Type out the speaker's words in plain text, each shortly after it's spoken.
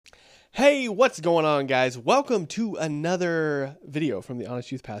Hey, what's going on, guys? Welcome to another video from the Honest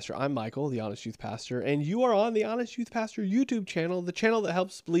Youth Pastor. I'm Michael, the Honest Youth Pastor, and you are on the Honest Youth Pastor YouTube channel, the channel that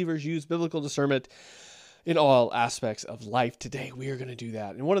helps believers use biblical discernment in all aspects of life. Today, we are going to do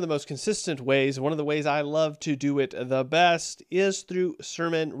that. And one of the most consistent ways, one of the ways I love to do it the best, is through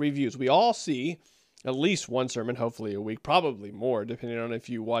sermon reviews. We all see at least one sermon, hopefully a week, probably more, depending on if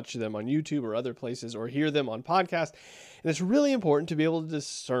you watch them on YouTube or other places or hear them on podcasts. And it's really important to be able to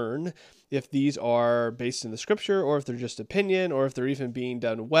discern if these are based in the scripture or if they're just opinion or if they're even being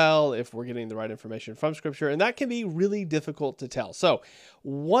done well, if we're getting the right information from scripture. And that can be really difficult to tell. So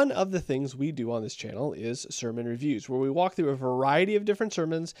one of the things we do on this channel is sermon reviews, where we walk through a variety of different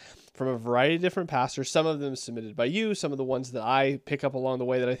sermons from a variety of different pastors, some of them submitted by you, some of the ones that I pick up along the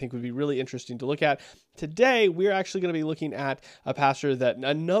way that I think would be really interesting to look at. Today, we're actually going to be looking at a pastor that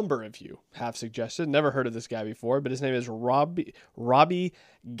a number of you have suggested. Never heard of this guy before, but his name is Robby Gallaty.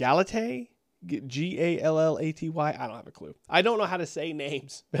 Gallaty. I don't have a clue. I don't know how to say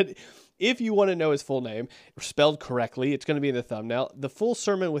names, but if you want to know his full name, spelled correctly, it's going to be in the thumbnail. The full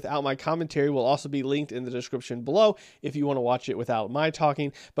sermon without my commentary will also be linked in the description below if you want to watch it without my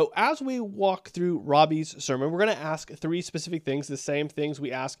talking. But as we walk through Robby's sermon, we're going to ask three specific things, the same things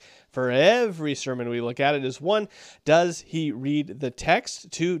we ask for every sermon we look at. It is: one, does he read the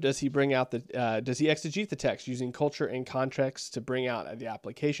text? Two, does he does he exegete the text using culture and context to bring out the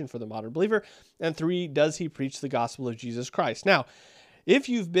application for the modern believer? And three, does he preach the gospel of Jesus Christ? Now, if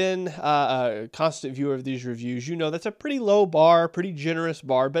you've been a constant viewer of these reviews, you know that's a pretty low bar, pretty generous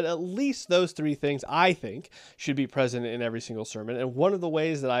bar, but at least those three things, I think, should be present in every single sermon. And one of the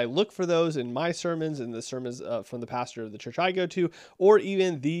ways that I look for those in my sermons and the sermons from the pastor of the church I go to, or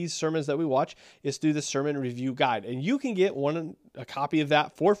even these sermons that we watch, is through the sermon review guide. And you can get a copy of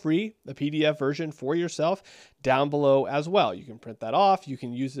that for free, the PDF version for yourself, down below as well. You can print that off. You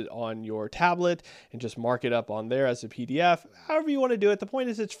can use it on your tablet and just mark it up on there as a PDF. However you want to do it. The point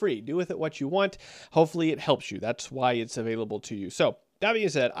is it's free. Do with it what you want. Hopefully it helps you. That's why it's available to you. So that being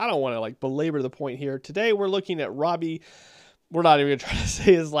said, I don't want to belabor the point here. Today we're looking at Robby. We're not even going to try to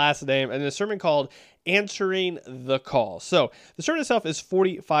say his last name. And a sermon called Answering the Call. So the sermon itself is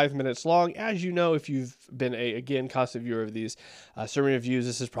 45 minutes long. As you know, if you've been again, constant viewer of these sermon reviews,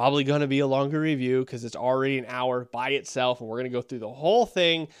 this is probably going to be a longer review because it's already an hour by itself and we're going to go through the whole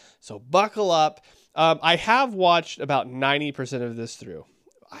thing. So buckle up. I have watched about 90% of this through.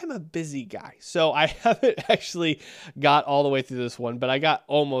 I'm a busy guy, so I haven't actually got all the way through this one, but I got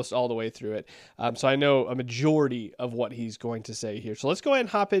almost all the way through it. So I know a majority of what he's going to say here. So let's go ahead and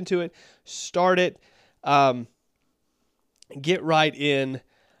hop into it, start it, get right in,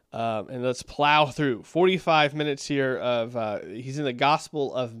 and let's plow through 45 minutes here of, he's in the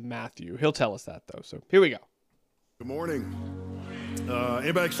Gospel of Matthew. He'll tell us that though. So here we go. Good morning.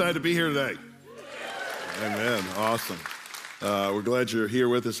 Anybody excited to be here today? Amen. Awesome. We're glad you're here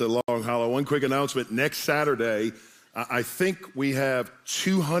with us at Long Hollow. One quick announcement. Next Saturday, I think we have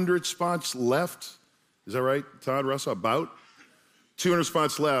 200 spots left. Is that right, Todd, Russell? About 200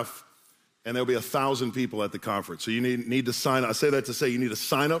 spots left, and there'll be 1,000 people at the conference. So you need to sign up. I say that to say you need to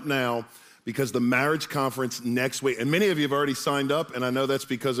sign up now because the marriage conference next week, and many of you have already signed up, and I know that's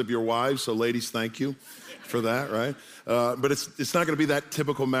because of your wives, so ladies, thank you for that, right? But it's not going to be that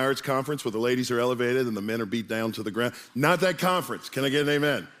typical marriage conference where the ladies are elevated and the men are beat down to the ground. Not that conference. Can I get an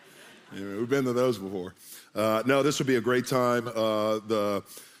amen? We've been to those before. No, this would be a great time. The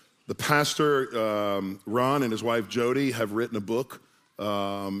pastor, Ron, and his wife, Jody, have written a book,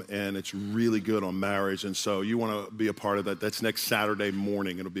 and it's really good on marriage. And so you want to be a part of that. That's next Saturday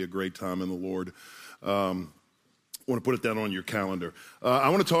morning. It'll be a great time in the Lord. I want to put it down on your calendar. I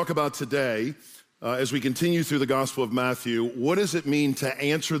want to talk about today, as we continue through the Gospel of Matthew, what does it mean to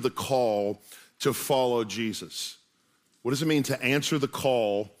answer the call to follow Jesus? What does it mean to answer the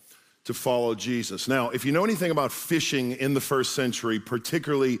call to follow Jesus? Now, if you know anything about fishing in the first century,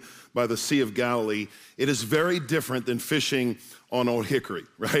 particularly by the Sea of Galilee, it is very different than fishing on Old Hickory,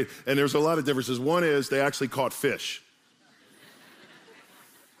 right? And there's a lot of differences. One is they actually caught fish.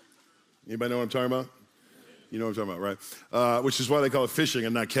 Anybody know what I'm talking about? You know what I'm talking about, right? Which is why they call it fishing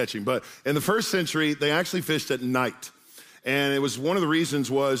and not catching. But in the first century, they actually fished at night. And it was one of the reasons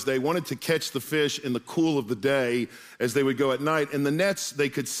was they wanted to catch the fish in the cool of the day as they would go at night. And the nets, they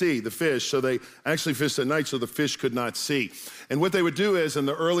could see the fish. So they actually fished at night so the fish could not see. And what they would do is in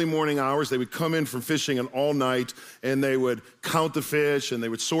the early morning hours, they would come in from fishing and all night and they would count the fish and they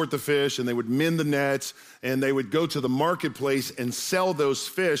would sort the fish and they would mend the nets and they would go to the marketplace and sell those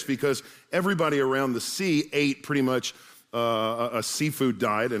fish because everybody around the sea ate pretty much a seafood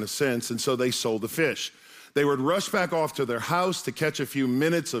diet in a sense. And so they sold the fish. They would rush back off to their house to catch a few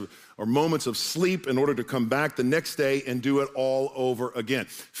minutes or moments of sleep in order to come back the next day and do it all over again.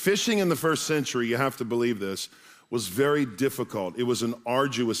 Fishing in the first century, you have to believe this, was very difficult. It was an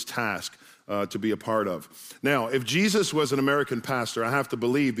arduous task to be a part of. Now, if Jesus was an American pastor, I have to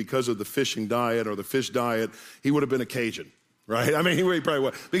believe because of the fishing diet or the fish diet, he would have been a Cajun, right? I mean, he probably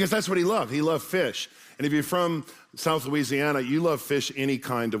would, because that's what he loved. He loved fish. And if you're from South Louisiana, you love fish any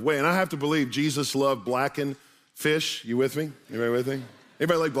kind of way. And I have to believe Jesus loved blackened fish. You with me? Anybody with me?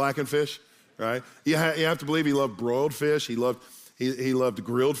 Anybody like blackened fish, right? You have to believe he loved broiled fish. He loved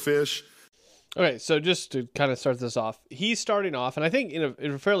grilled fish. Okay, so just to kind of start this off, he's starting off, and I think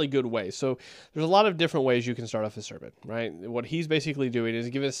in a fairly good way. So there's a lot of different ways you can start off a sermon, right? What he's basically doing is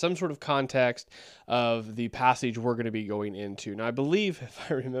giving us some sort of context of the passage we're going to be going into. Now, I believe,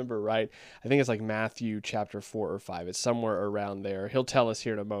 if I remember right, I think it's like Matthew chapter 4 or 5. It's somewhere around there. He'll tell us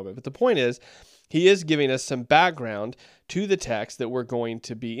here in a moment. But the point is, he is giving us some background to the text that we're going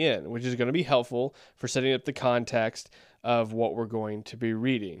to be in, which is going to be helpful for setting up the context of what we're going to be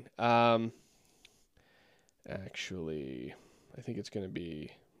reading. Actually, I think it's going to be,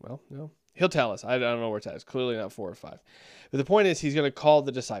 well, no. He'll tell us. I don't know where it's at. It's clearly not 4 or 5. But the point is, he's going to call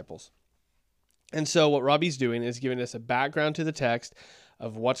the disciples. And so what Robby's doing is giving us a background to the text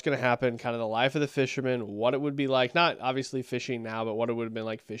of what's going to happen, kind of the life of the fisherman, what it would be like, not obviously fishing now, but what it would have been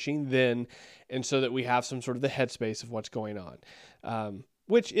like fishing then, and so that we have some sort of the headspace of what's going on.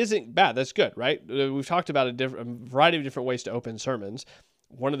 Which isn't bad. That's good, right? We've talked about a variety of different ways to open sermons.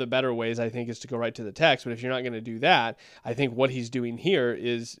 One of the better ways, I think, is to go right to the text. But if you're not going to do that, I think what he's doing here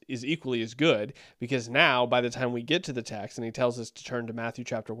is equally as good, because now by the time we get to the text and he tells us to turn to Matthew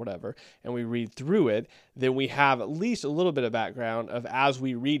chapter whatever, and we read through it, then we have at least a little bit of background of, as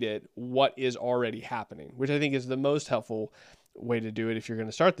we read it, what is already happening, which I think is the most helpful way to do it if you're going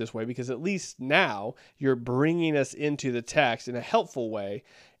to start this way, because at least now you're bringing us into the text in a helpful way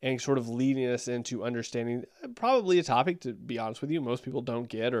and sort of leading us into understanding probably a topic, to be honest with you, most people don't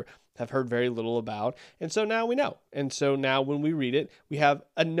get or have heard very little about. And so now we know. And so now when we read it, we have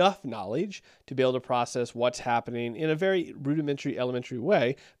enough knowledge to be able to process what's happening in a very rudimentary, elementary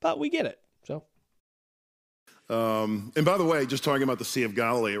way, but we get it. So. And by the way, just talking about the Sea of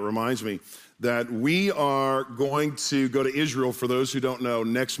Galilee, it reminds me that we are going to go to Israel, for those who don't know,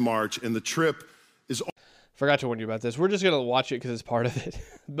 next March, and the trip is... Forgot to warn you about this. We're just going to watch it because it's part of it,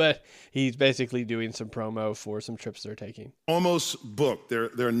 but he's basically doing some promo for some trips they're taking. Almost booked.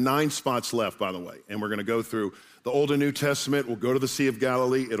 There are 9 spots left, by the way, and we're going to go through the Old and New Testament. We'll go to the Sea of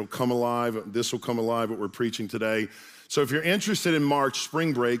Galilee. It'll come alive. This will come alive, what we're preaching today. So if you're interested in March,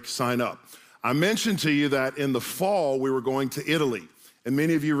 spring break, sign up. I mentioned to you that in the fall, we were going to Italy, and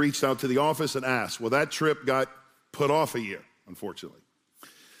many of you reached out to the office and asked. Well, that trip got put off a year, unfortunately.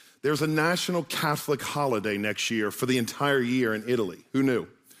 There's a national Catholic holiday next year for the entire year in Italy. Who knew?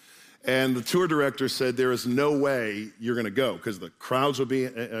 And the tour director said there is no way you're going to go because the crowds will be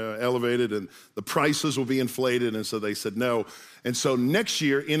elevated and the prices will be inflated. And so they said no. And so next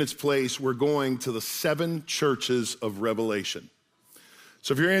year, in its place, we're going to the 7 churches of Revelation.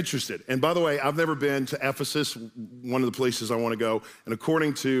 So if you're interested, and by the way, I've never been to Ephesus, one of the places I want to go, and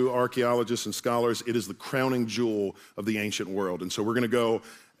according to archaeologists and scholars, it is the crowning jewel of the ancient world. And so we're going to go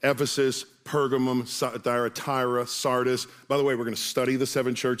Ephesus, Pergamum, Thyatira, Sardis. By the way, we're going to study the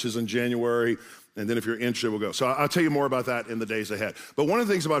 7 churches in January, and then if you're interested, we'll go. So I'll tell you more about that in the days ahead. But one of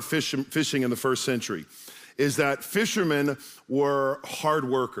the things about fishing in the first century is that fishermen were hard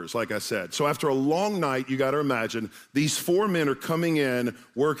workers, like I said. So after a long night, you got to imagine, these 4 men are coming in,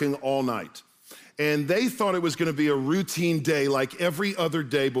 working all night. And they thought it was going to be a routine day like every other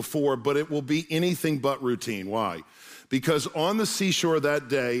day before, but it will be anything but routine. Why? Because on the seashore that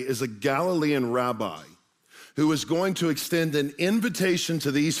day is a Galilean rabbi who is going to extend an invitation to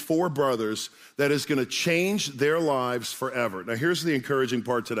these 4 brothers that is going to change their lives forever. Now, here's the encouraging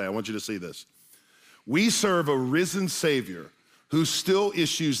part today. I want you to see this. We serve a risen Savior who still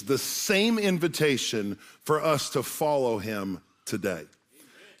issues the same invitation for us to follow him today.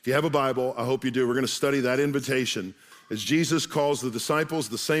 If you have a Bible, I hope you do. We're going to study that invitation as Jesus calls the disciples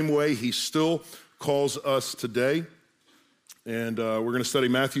the same way he still calls us today. And we're going to study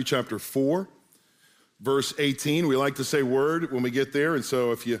Matthew chapter 4, verse 18. We like to say word when we get there. And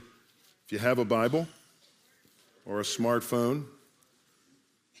so if you have a Bible or a smartphone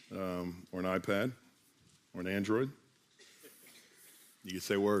or an iPad or an Android, you can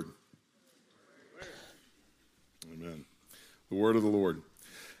say word. Amen. The word of the Lord.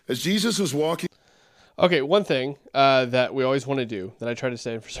 As Jesus was walking... Okay, one thing that we always want to do, that I try to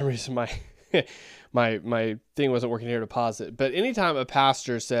say, and for some reason my my thing wasn't working here to pause it. But anytime a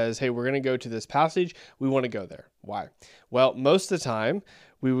pastor says, hey, we're going to go to this passage, we want to go there. Why? Well, most of the time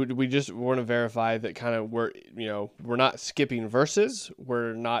we just want to verify that kind of we're not skipping verses.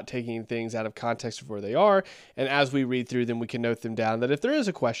 We're not taking things out of context of where they are. And as we read through them, we can note them down that if there is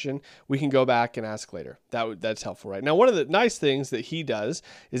a question, we can go back and ask later. That's helpful, right? Now, one of the nice things that he does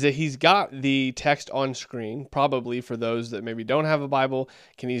is that he's got the text on screen, probably for those that maybe don't have a Bible,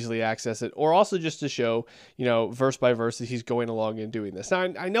 can easily access it, or also just to show, verse by verse that he's going along and doing this. Now,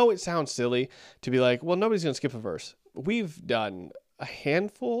 I know it sounds silly to be like, well, nobody's going to skip a verse. We've done a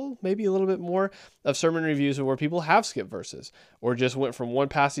handful, maybe a little bit more, of sermon reviews where people have skipped verses or just went from one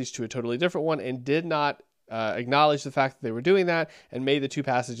passage to a totally different one and did not acknowledge the fact that they were doing that and made the two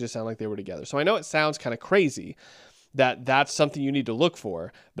passages sound like they were together. So I know it sounds kind of crazy that that's something you need to look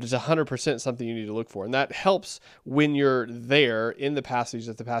for, but it's 100% something you need to look for. And that helps when you're there in the passage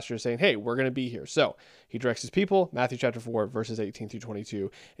that the pastor is saying, hey, we're going to be here. So he directs his people, Matthew chapter 4, verses 18 through 22,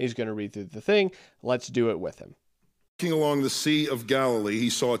 and he's going to read through the thing. Let's do it with him. Walking along the Sea of Galilee, he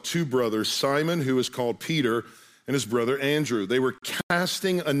saw two brothers, Simon, who is called Peter, and his brother Andrew. They were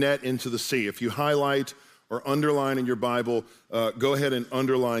casting a net into the sea. If you highlight or underline in your Bible, go ahead and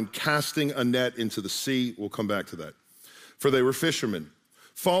underline casting a net into the sea. We'll come back to that. For they were fishermen.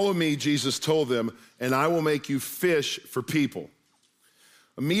 Follow me, Jesus told them, and I will make you fish for people.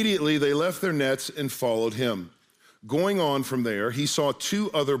 Immediately they left their nets and followed him. Going on from there, he saw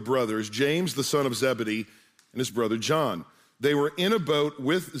two other brothers, James the son of Zebedee, and his brother John. They were in a boat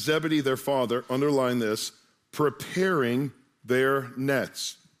with Zebedee, their father, underline this, preparing their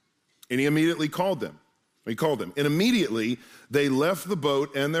nets. And he immediately called them. He called them. And immediately they left the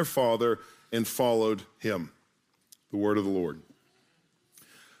boat and their father and followed him. The word of the Lord.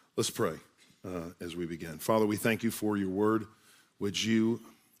 Let's pray as we begin. Father, we thank you for your word. Would you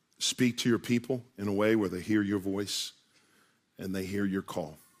speak to your people in a way where they hear your voice and they hear your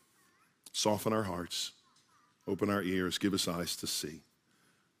call? Soften our hearts. Open our ears, give us eyes to see.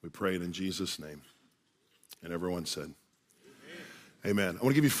 We pray it in Jesus' name. And everyone said, Amen. I want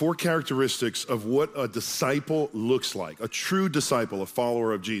to give you 4 characteristics of what a disciple looks like, a true disciple, a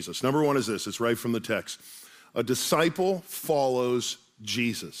follower of Jesus. Number 1 is this, it's right from the text. A disciple follows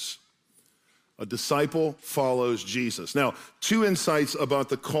Jesus. A disciple follows Jesus. Now, 2 insights about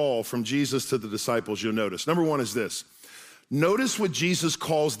the call from Jesus to the disciples you'll notice. Number 1 is this. Notice what Jesus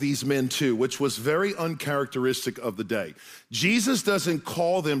calls these men to, which was very uncharacteristic of the day. Jesus doesn't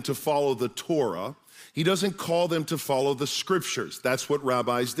call them to follow the Torah. He doesn't call them to follow the scriptures. That's what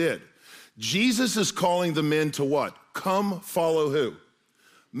rabbis did. Jesus is calling the men to what? Come follow who?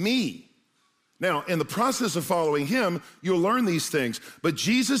 Me. Now, in the process of following him, you'll learn these things. But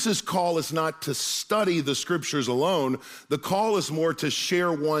Jesus' call is not to study the scriptures alone. The call is more to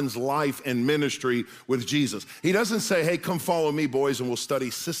share one's life and ministry with Jesus. He doesn't say, hey, come follow me, boys, and we'll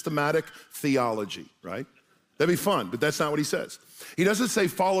study systematic theology, right? That'd be fun, but that's not what he says. He doesn't say,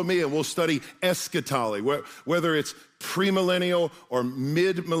 follow me and we'll study eschatology, whether it's premillennial or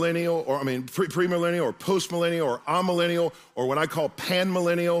mid-millennial, or premillennial or post-millennial or amillennial, or what I call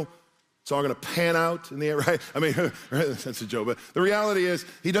panmillennial. It's all going to pan out in the end, right? That's a joke, but the reality is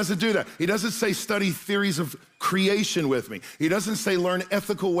he doesn't do that. He doesn't say study theories of creation with me. He doesn't say learn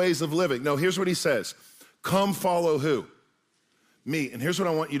ethical ways of living. No, here's what he says. Come follow who? Me. And here's what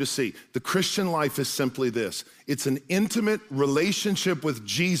I want you to see. The Christian life is simply this. It's an intimate relationship with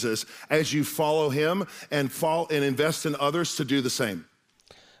Jesus as you follow him and invest in others to do the same.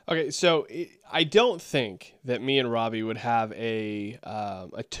 Okay, so I don't think that me and Robby would have a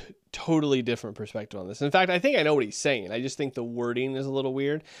totally different perspective on this. In fact, I think I know what he's saying. I just think the wording is a little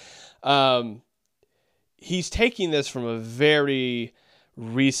weird. He's taking this from a very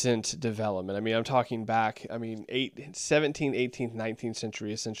recent development. I'm talking back, 17th, 18th, 19th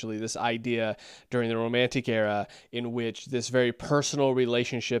century, essentially, this idea during the Romantic era in which this very personal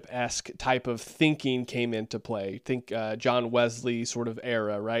relationship-esque type of thinking came into play. Think John Wesley sort of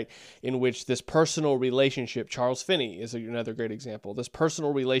era, right? In which this personal relationship, Charles Finney is another great example, this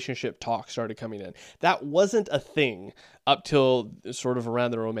personal relationship talk started coming in. That wasn't a thing up till sort of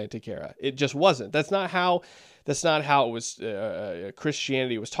around the Romantic era. It just wasn't. That's not how it was.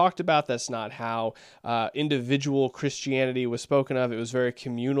 Christianity was talked about. That's not how individual Christianity was spoken of. It was very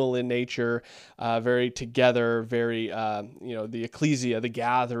communal in nature, very together, very the ecclesia, the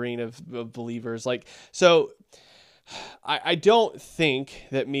gathering of believers. I don't think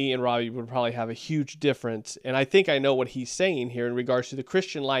that me and Robby would probably have a huge difference. And I think I know what he's saying here in regards to the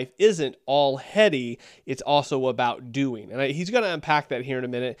Christian life isn't all heady. It's also about doing. And he's going to unpack that here in a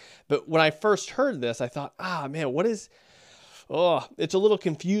minute. But when I first heard this, I thought, man, what is it's a little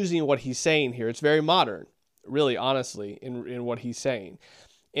confusing what he's saying here. It's very modern, really, honestly, in what he's saying.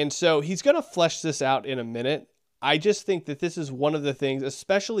 And so he's going to flesh this out in a minute. I just think that this is one of the things,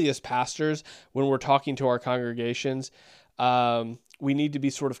 especially as pastors, when we're talking to our congregations, we need to be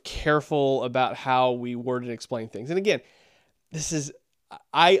sort of careful about how we word and explain things. And again,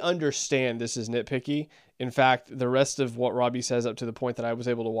 I understand this is nitpicky. In fact, the rest of what Robby says up to the point that I was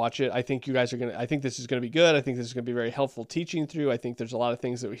able to watch it, I think I think this is going to be good. I think this is going to be very helpful teaching through. I think there's a lot of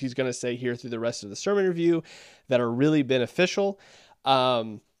things that he's going to say here through the rest of the sermon review that are really beneficial.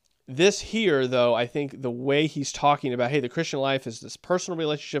 This here, though, I think the way he's talking about, hey, the Christian life is this personal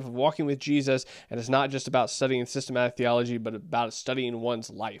relationship of walking with Jesus, and it's not just about studying systematic theology, but about studying one's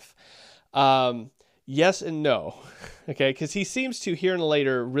life. Yes and no, okay? Because he seems to, here and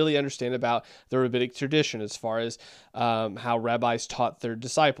later, really understand about the rabbinic tradition as far as how rabbis taught their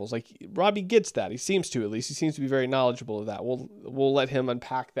disciples. Like, Robby gets that. He seems to, at least. He seems to be very knowledgeable of that. We'll let him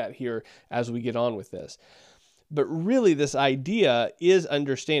unpack that here as we get on with this. But really, this idea is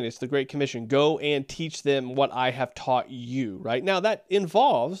understanding. It's the Great Commission. Go and teach them what I have taught you, right? Now, that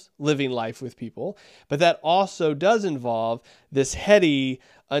involves living life with people, but that also does involve this heady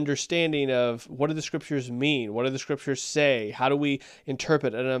understanding of what do the scriptures mean? What do the scriptures say? How do we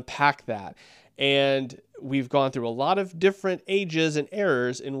interpret and unpack that? And we've gone through a lot of different ages and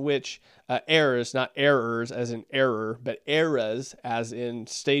errors in which, errors, not errors as in error, but eras as in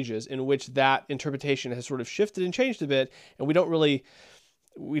stages, in which that interpretation has sort of shifted and changed a bit, and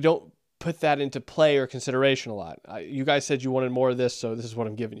we don't put that into play or consideration a lot. You guys said you wanted more of this, so this is what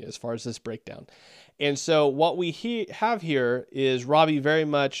I'm giving you as far as this breakdown. And so what we have here is Robby very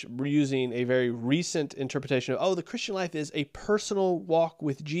much using a very recent interpretation of, the Christian life is a personal walk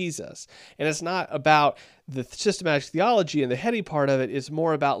with Jesus. And it's not about the systematic theology and the heady part of it. It's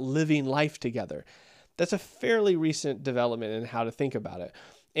more about living life together. That's a fairly recent development in how to think about it.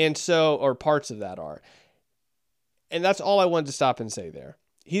 And so, or parts of that are. And that's all I wanted to stop and say there.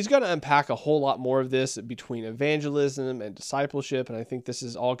 He's going to unpack a whole lot more of this between evangelism and discipleship, and I think this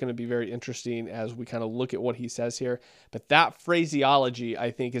is all going to be very interesting as we kind of look at what he says here. But that phraseology,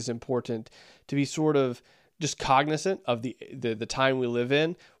 I think, is important to be sort of just cognizant of the time we live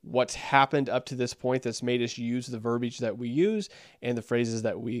in, what's happened up to this point that's made us use the verbiage that we use and the phrases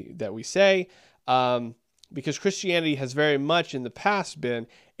that we say, because Christianity has very much in the past been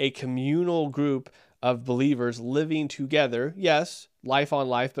a communal group of believers living together, yes, life on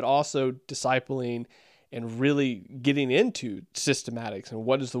life, but also discipling and really getting into systematics and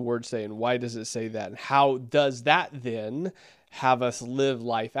what does the word say and why does it say that and how does that then have us live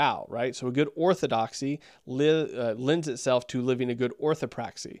life out, right? So a good orthodoxy lends itself to living a good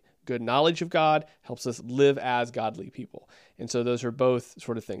orthopraxy. Good knowledge of God helps us live as godly people. And so those are both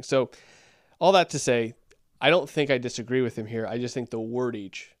sort of things. So all that to say, I don't think I disagree with him here. I just think the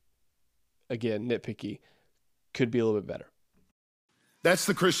wordage, again, nitpicky, could be a little bit better. That's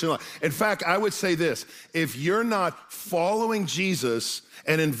the Christian life. In fact, I would say this: if you're not following Jesus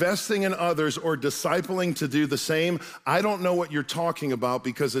and investing in others or discipling to do the same, I don't know what you're talking about,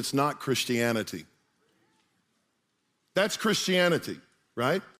 because it's not Christianity. That's Christianity,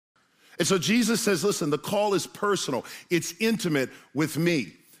 right? And so Jesus says, listen, the call is personal. It's intimate with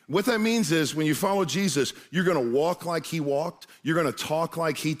me. What that means is when you follow Jesus, you're going to walk like he walked, you're going to talk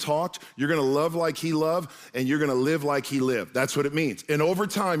like he talked, you're going to love like he loved, and you're going to live like he lived. That's what it means. And over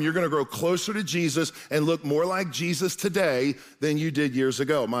time, you're going to grow closer to Jesus and look more like Jesus today than you did years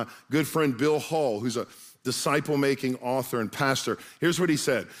ago. My good friend Bill Hall, who's a disciple-making author and pastor, here's what he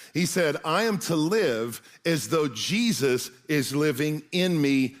said. He said, I am to live as though Jesus is living in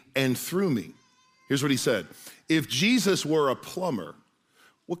me and through me. Here's what he said. If Jesus were a plumber,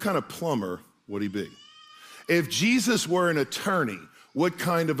 what kind of plumber would he be? If Jesus were an attorney, what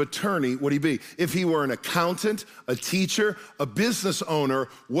kind of attorney would he be? If he were an accountant, a teacher, a business owner,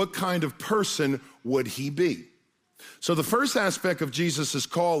 what kind of person would he be? So the first aspect of Jesus'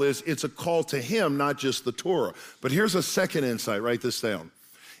 call is it's a call to him, not just the Torah. But here's a second insight. Write this down.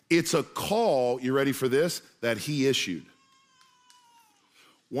 It's a call, you ready for this, that he issued.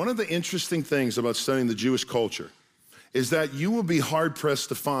 One of the interesting things about studying the Jewish culture is that you will be hard-pressed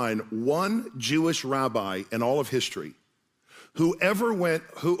to find one Jewish rabbi in all of history whoever went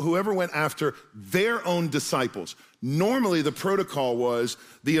after their own disciples. Normally, the protocol was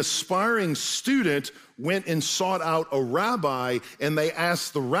the aspiring student went and sought out a rabbi, and they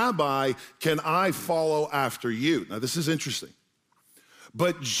asked the rabbi, can I follow after you? Now, this is interesting.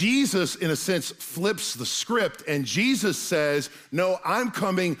 But Jesus, in a sense, flips the script, and Jesus says, no, I'm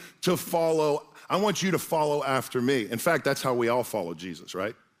coming to follow. I want you to follow after me. In fact, that's how we all follow Jesus,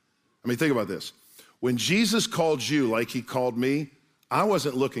 right? I mean, think about this. When Jesus called you like he called me, I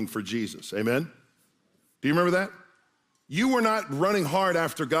wasn't looking for Jesus. Amen? Do you remember that? You were not running hard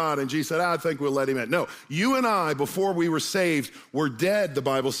after God and Jesus said, I think we'll let him in. No, you and I, before we were saved, were dead, the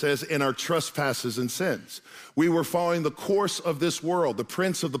Bible says, in our trespasses and sins. We were following the course of this world, the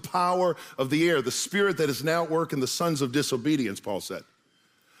prince of the power of the air, the spirit that is now at work in the sons of disobedience, Paul said.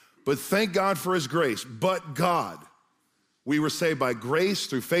 But thank God for his grace. But God, we were saved by grace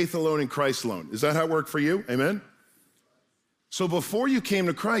through faith alone in Christ alone. Is that how it worked for you? Amen? So before you came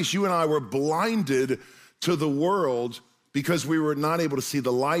to Christ, you and I were blinded to the world because we were not able to see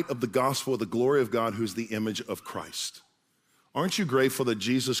the light of the gospel of the glory of God, who's the image of Christ. Aren't you grateful that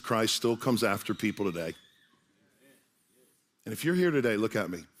Jesus Christ still comes after people today? And if you're here today, look at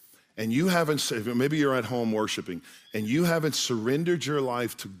me, and you haven't, maybe you're at home worshiping, and you haven't surrendered your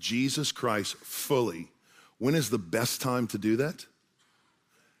life to Jesus Christ fully, when is the best time to do that?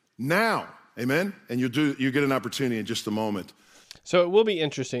 Now, amen? And you get an opportunity in just a moment. So it will be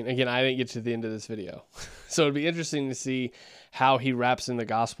interesting. Again, I didn't get to the end of this video. So it'd be interesting to see how he wraps in the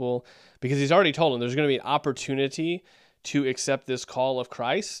gospel, because he's already told him there's going to be an opportunity to accept this call of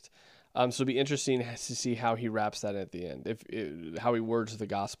Christ. So it'd be interesting to see how he wraps that at the end, how he words the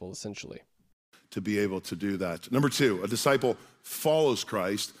gospel, essentially. To be able to do that. Number two, a disciple follows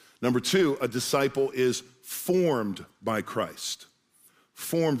Christ. Number two, a disciple is formed by Christ.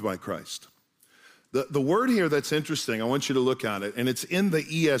 Formed by Christ. The word here that's interesting, I want you to look at it, and it's in the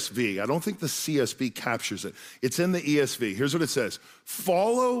ESV. I don't think the CSB captures it. It's in the ESV. Here's what it says.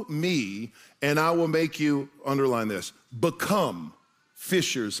 Follow me, and I will make you, underline this, become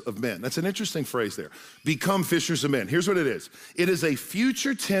fishers of men. That's an interesting phrase there. Become fishers of men. Here's what it is. It is a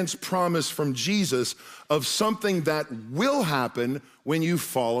future tense promise from Jesus of something that will happen when you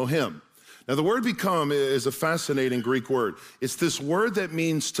follow him. Now, the word become is a fascinating Greek word. It's this word that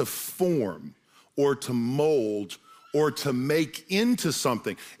means to form, or to mold, or to make into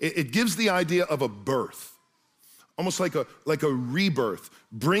something. It gives the idea of a birth, almost like a rebirth,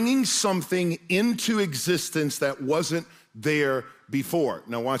 bringing something into existence that wasn't there before.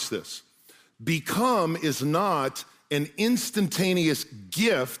 Now watch this. Become is not an instantaneous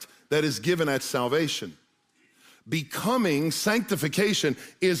gift that is given at salvation. Becoming, sanctification,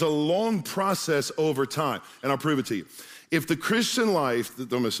 is a long process over time. And I'll prove it to you. If the Christian life,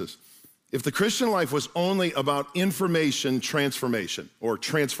 don't miss this, if the Christian life was only about information transformation or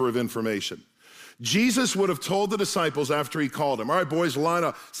transfer of information, Jesus would have told the disciples after he called them, all right, boys, line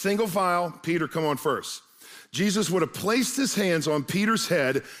up, single file, Peter, come on first. Jesus would have placed his hands on Peter's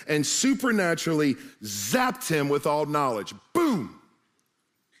head and supernaturally zapped him with all knowledge. Boom!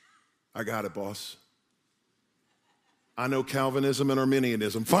 I got it, boss. I know Calvinism and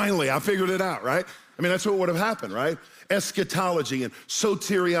Arminianism. Finally, I figured it out, right? I mean, that's what would have happened, right? Eschatology and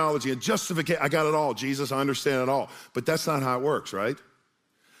soteriology and justification. I got it all, Jesus. I understand it all. But that's not how it works, right?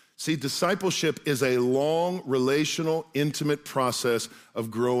 See, discipleship is a long, relational, intimate process of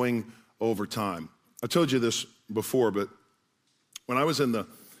growing over time. I told you this before, but when I was in the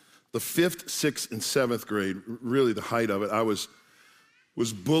 5th, 6th, and 7th grade, really the height of it, I was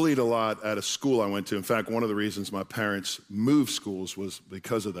bullied a lot at a school I went to. In fact, one of the reasons my parents moved schools was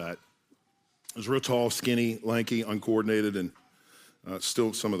because of that. I was real tall, skinny, lanky, uncoordinated, and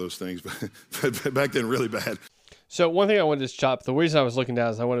still some of those things, but back then really bad. So one thing I wanted to chop, the reason I was looking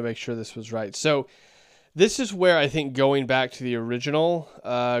down is I want to make sure this was right. So this is where I think going back to the original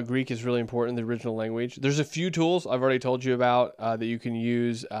Greek is really important, the original language. There's a few tools I've already told you about that you can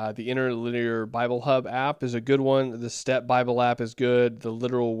use. The Interlinear Bible Hub app is a good one. The Step Bible app is good. The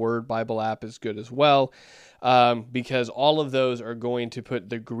Literal Word Bible app is good as well, because all of those are going to put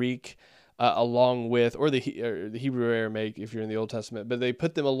the Greek along with, or the Hebrew Aramaic if you're in the Old Testament, but they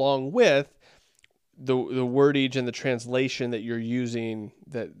put them along with the wordage and the translation that you're using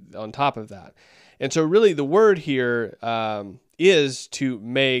that on top of that. And so really the word here is to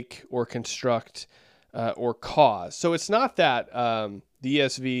make or construct or cause. So it's not that the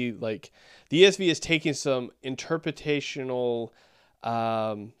ESV is taking some interpretational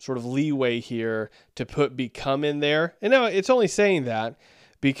sort of leeway here to put become in there. And now it's only saying that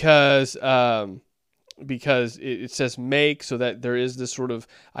because it says make, so that there is this sort of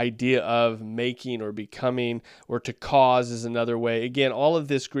idea of making or becoming, or to cause is another way. Again, all of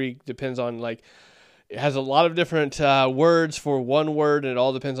this Greek depends on, like, it has a lot of different words for one word, and it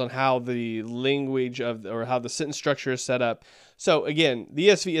all depends on how the language or how the sentence structure is set up. So again, the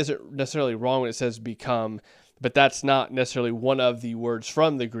ESV isn't necessarily wrong when it says become, but that's not necessarily one of the words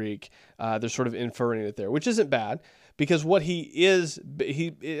from the Greek. They're sort of inferring it there, which isn't bad. Because what he is,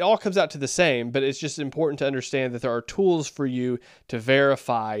 it all comes out to the same, but it's just important to understand that there are tools for you to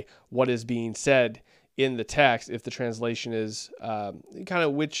verify what is being said in the text if the translation is kind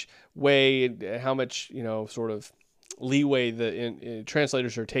of which way, how much, sort of leeway the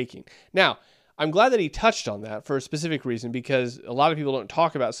translators are taking. Now, I'm glad that he touched on that for a specific reason, because a lot of people don't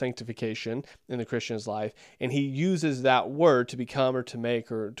talk about sanctification in the Christian's life, and he uses that word to become or to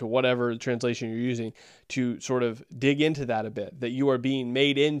make or to whatever translation you're using to sort of dig into that a bit, that you are being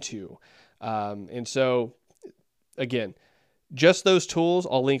made into. And so, again, just those tools,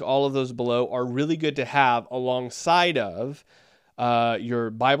 I'll link all of those below, are really good to have alongside of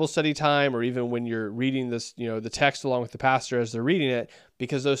your Bible study time, or even when you're reading this, the text along with the pastor as they're reading it,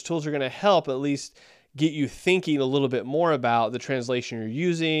 because those tools are going to help at least get you thinking a little bit more about the translation you're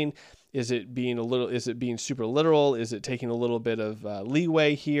using. Is it being super literal? Is it taking a little bit of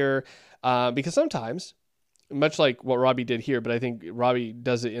leeway here? Because sometimes, much like what Robby did here, but I think Robby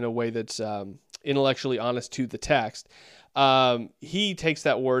does it in a way that's intellectually honest to the text. He takes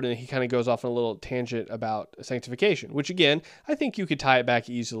that word and he kind of goes off on a little tangent about sanctification, which again, I think you could tie it back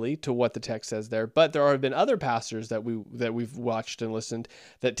easily to what the text says there. But there have been other pastors that we've watched and listened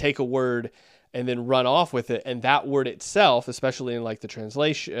that take a word and then run off with it, and that word itself, especially in like the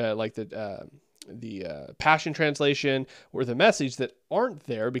translation, like the Passion Translation or the Message, that aren't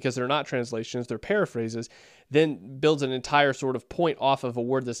there because they're not translations, they're paraphrases, then builds an entire sort of point off of a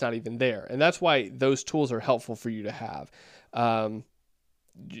word that's not even there. And that's why those tools are helpful for you to have,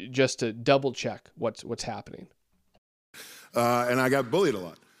 just to double check what's happening. And I got bullied a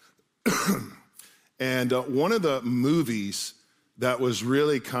lot. And one of the movies that was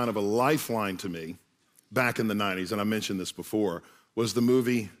really kind of a lifeline to me back in the 90s, and I mentioned this before, was the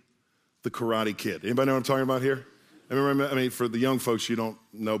movie The Karate Kid. Anybody know what I'm talking about here? I mean, for the young folks, you don't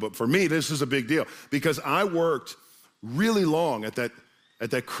know, but for me, this is a big deal because I worked really long at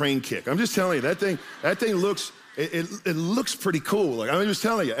that crane kick. I'm just telling you, that thing looks, it looks pretty cool. Like, I'm just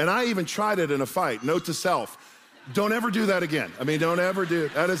telling you, and I even tried it in a fight. Note to self, don't ever do that again. I mean, don't ever do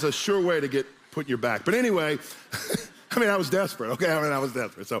it. That is a sure way to get put in your back. But anyway, I mean, I was desperate. Okay, I was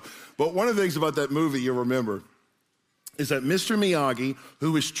desperate. So, but one of the things about that movie you'll remember is that Mr. Miyagi,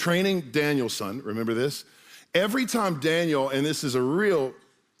 who was training Daniel's son, remember this? Every time Daniel, and this is a real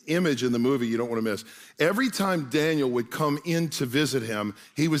image in the movie you don't want to miss, every time Daniel would come in to visit him,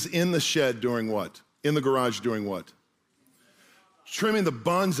 he was in the shed doing what? In the garage doing what? Trimming the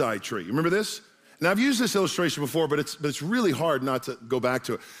bonsai tree. You remember this? Now, I've used this illustration before, but it's really hard not to go back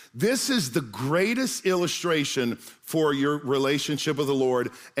to it. This is the greatest illustration for your relationship with the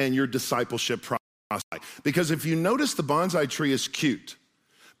Lord and your discipleship process. Because if you notice, the bonsai tree is cute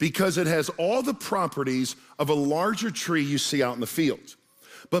because it has all the properties of a larger tree you see out in the field.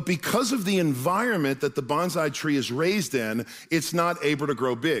 But because of the environment that the bonsai tree is raised in, it's not able to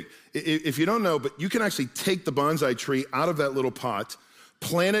grow big. If you don't know, but you can actually take the bonsai tree out of that little pot,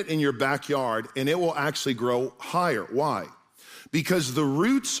 plant it in your backyard, and it will actually grow higher. Why? Because the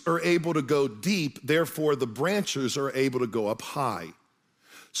roots are able to go deep, therefore the branches are able to go up high.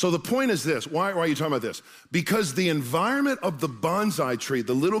 So the point is this, why are you talking about this? Because the environment of the bonsai tree,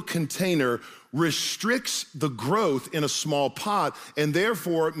 the little container, restricts the growth in a small pot, and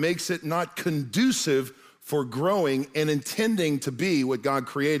therefore makes it not conducive for growing and intending to be what God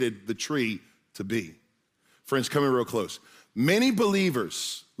created the tree to be. Friends, come in real close. Many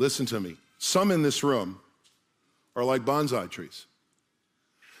believers, listen to me, some in this room are like bonsai trees.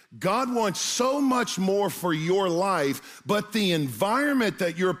 God wants so much more for your life, but the environment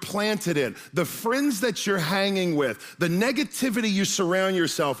that you're planted in, the friends that you're hanging with, the negativity you surround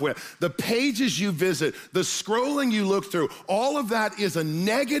yourself with, the pages you visit, the scrolling you look through, all of that is a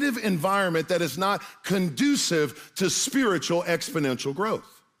negative environment that is not conducive to spiritual exponential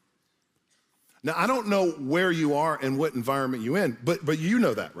growth. Now, I don't know where you are and what environment you're in, but you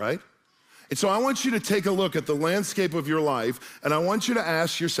know that, right? And so I want you to take a look at the landscape of your life, and I want you to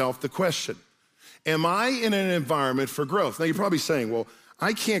ask yourself the question, am I in an environment for growth? Now, you're probably saying, well,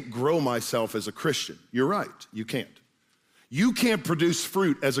 I can't grow myself as a Christian. You're right, you can't. You can't produce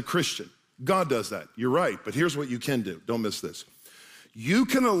fruit as a Christian. God does that. You're right, but here's what you can do. Don't miss this. You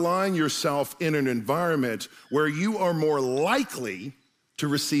can align yourself in an environment where you are more likely to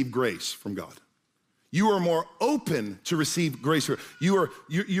receive grace from God. You are more open to receive grace. You're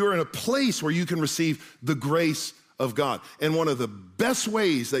in a place where you can receive the grace of God. And one of the best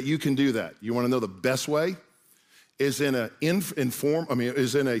ways that you can do that, you want to know the best way, is in a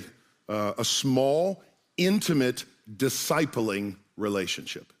small, intimate, discipling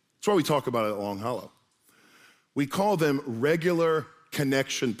relationship. That's why we talk about it at Long Hollow. We call them regular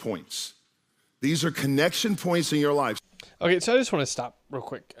connection points. These are connection points in your life. Okay, so I just want to stop real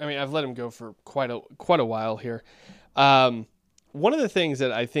quick. I mean, I've let him go for quite a while here. One of the things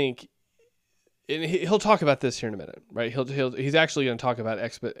that I think and he'll talk about this here in a minute, right? He's actually going to talk about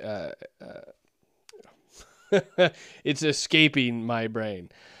it's escaping my brain.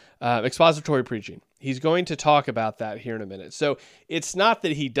 Expository preaching. He's going to talk about that here in a minute. So it's not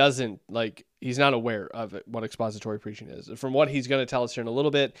that he doesn't, he's not aware of it, what expository preaching is. From what he's going to tell us here in a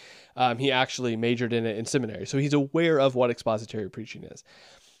little bit, he actually majored in it in seminary. So he's aware of what expository preaching is.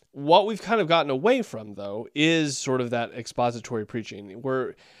 What we've kind of gotten away from, though, is sort of that expository preaching.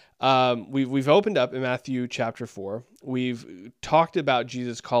 We've opened up in Matthew chapter 4. We've talked about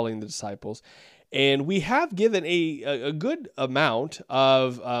Jesus calling the disciples, and we have given a good amount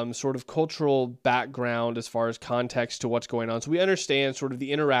of sort of cultural background as far as context to what's going on. So we understand sort of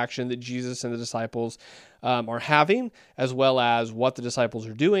the interaction that Jesus and the disciples are having, as well as what the disciples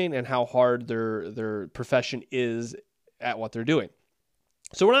are doing and how hard their profession is at what they're doing.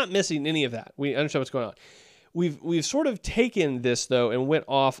 So we're not missing any of that. We understand what's going on. We've sort of taken this, though, and went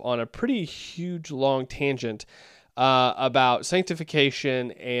off on a pretty huge, long tangent about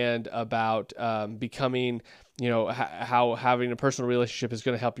sanctification and about becoming, how having a personal relationship is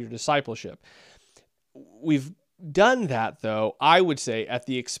going to help your discipleship. We've done that, though, I would say, at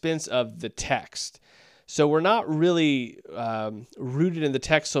the expense of the text. So we're not really rooted in the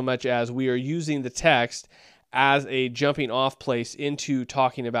text so much as we are using the text as a jumping off place into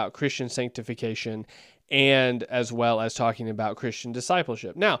talking about Christian sanctification and as well as talking about Christian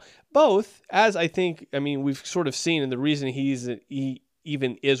discipleship. Now, both, as we've sort of seen, and the reason he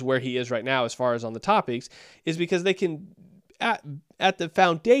even is where he is right now as far as on the topics, is because they can, at the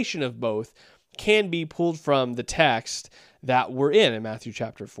foundation of both, can be pulled from the text that we're in Matthew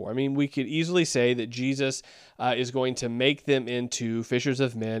chapter 4. I mean, we could easily say that Jesus is going to make them into fishers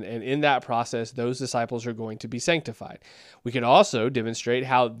of men, and in that process, those disciples are going to be sanctified. We could also demonstrate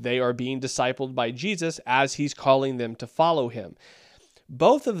how they are being discipled by Jesus as he's calling them to follow him.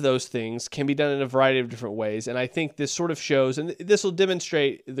 Both of those things can be done in a variety of different ways, and I think this sort of shows, and this will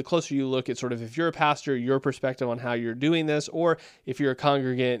demonstrate, the closer you look at sort of if you're a pastor, your perspective on how you're doing this, or if you're a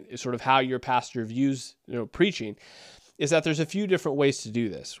congregant, sort of how your pastor views preaching, is that there's a few different ways to do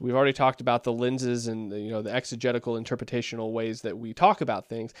this. We've already talked about the lenses and the exegetical interpretational ways that we talk about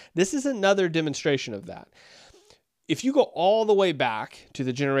things. This is another demonstration of that. If you go all the way back to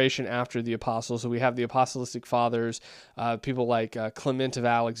the generation after the apostles, so we have the apostolic fathers, people like Clement of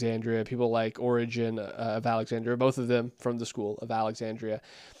Alexandria, people like Origen of Alexandria, both of them from the school of Alexandria.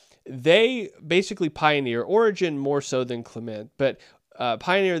 They basically pioneer, Origen more so than Clement, but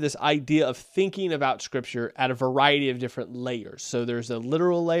pioneer this idea of thinking about Scripture at a variety of different layers. So there's a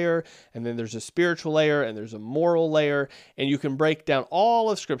literal layer, and then there's a spiritual layer, and there's a moral layer, and you can break down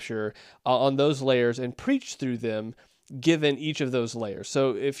all of Scripture on those layers and preach through them given each of those layers.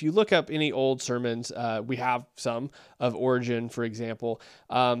 So if you look up any old sermons, we have some of Origen, for example.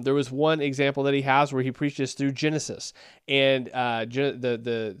 There was one example that he has where he preaches through Genesis and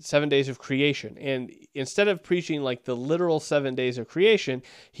the 7 days of creation. And instead of preaching like the literal 7 days of creation,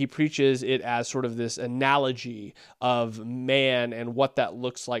 he preaches it as sort of this analogy of man and what that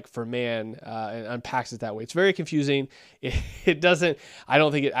looks like for man, and unpacks it that way. It's very confusing. It doesn't, I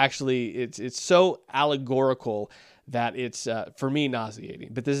don't think it actually, it's so allegorical that it's, for me, nauseating.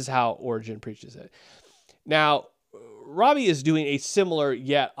 But this is how Origen preaches it. Now, Robby is doing a similar,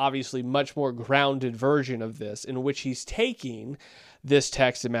 yet obviously much more grounded version of this, in which he's taking this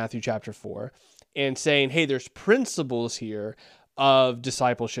text in Matthew chapter 4 and saying, hey, there's principles here of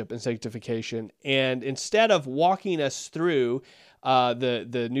discipleship and sanctification. And instead of walking us through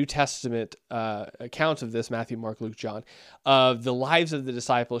the New Testament accounts of this, Matthew, Mark, Luke, John, of the lives of the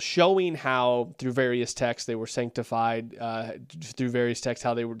disciples, showing how through various texts they were sanctified, through various texts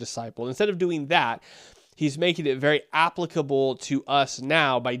how they were discipled. Instead of doing that, he's making it very applicable to us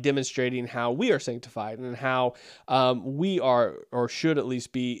now by demonstrating how we are sanctified and how we are, or should at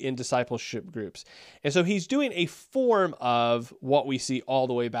least be, in discipleship groups. And so he's doing a form of what we see all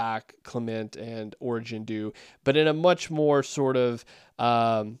the way back Clement and Origen do, but in a much more sort of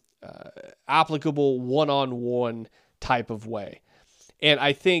applicable one-on-one type of way. And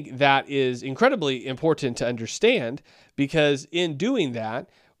I think that is incredibly important to understand, because in doing that,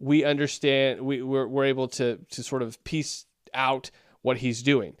 we understand, we're able to sort of piece out what he's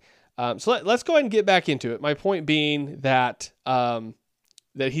doing. So let's go ahead and get back into it. My point being that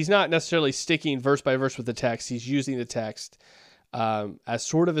that he's not necessarily sticking verse by verse with the text. He's using the text as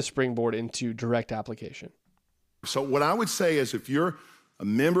sort of a springboard into direct application. So what I would say is, if you're a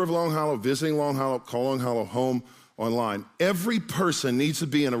member of Long Hollow, visiting Long Hollow, call Long Hollow home online, every person needs to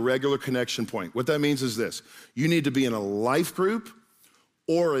be in a regular connection point. What that means is this: you need to be in a life group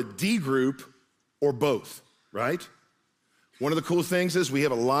or a D group or both, right? One of the cool things is we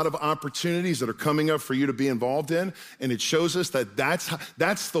have a lot of opportunities that are coming up for you to be involved in, and it shows us that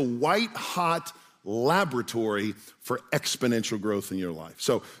that's the white-hot laboratory for exponential growth in your life.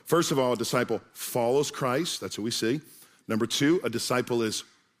 So first of all, a disciple follows Christ. That's what we see. Number two, a disciple is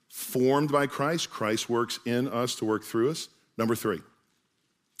formed by Christ. Christ works in us to work through us. Number three,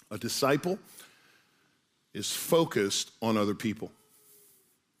 a disciple is focused on other people.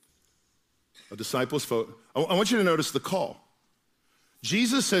 A disciple is focused. I want you to notice the call.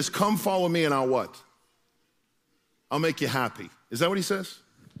 Jesus says, come follow me and I'll what? I'll make you happy. Is that what he says?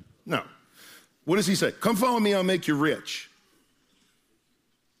 No. What does he say? Come follow me, I'll make you rich.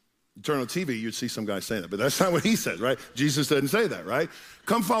 You turn on TV, you'd see some guy saying that, but that's not what he said, right? Jesus doesn't say that, right?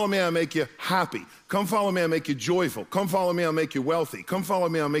 Come follow me, I'll make you happy. Come follow me, I'll make you joyful. Come follow me, I'll make you wealthy. Come follow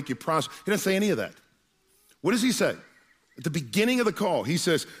me, I'll make you prosperous. He doesn't say any of that. What does he say? At the beginning of the call, he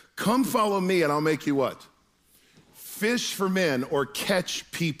says, come follow me and I'll make you what? Fish for men or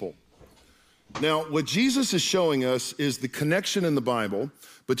catch people. Now, what Jesus is showing us is the connection in the Bible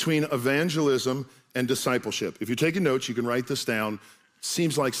between evangelism and discipleship. If you're taking notes, you can write this down.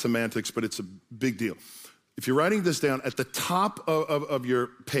 Seems like semantics, but it's a big deal. If you're writing this down, at the top of your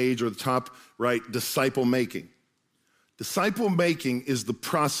page or the top right, disciple making. Disciple making is the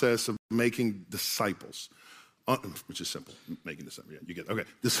process of making disciples, which is simple, making disciples. Yeah, you get it. Okay.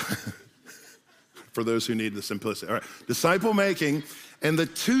 For those who need the simplicity. All right, disciple making, and the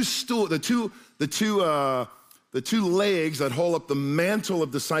two legs that hold up the mantle of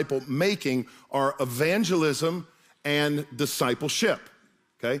disciple making are evangelism and discipleship.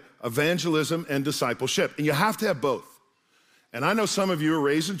 Okay, evangelism and discipleship, and you have to have both. And I know some of you are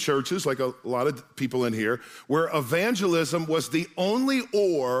raised in churches, like a lot of people in here, where evangelism was the only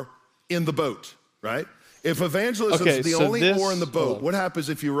oar in the boat. Right? If evangelism is the only oar in the boat, what happens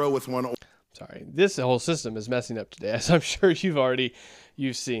if you row with one oar? Sorry, this whole system is messing up today, as I'm sure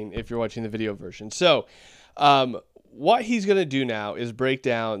you've seen if you're watching the video version. So what he's going to do now is break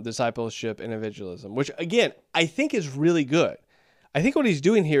down discipleship and evangelism, which, again, I think is really good. I think what he's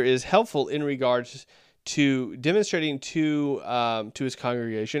doing here is helpful in regards to demonstrating to his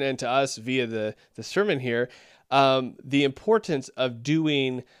congregation and to us via the sermon here the importance of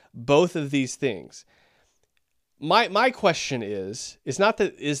doing both of these things. My question is not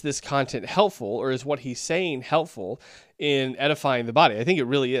that is this content helpful or is what he's saying helpful in edifying the body. I think it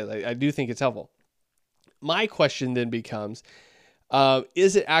really is. I do think it's helpful. My question then becomes,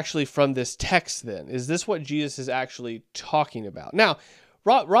 is it actually from this text then? Is this what Jesus is actually talking about? Now,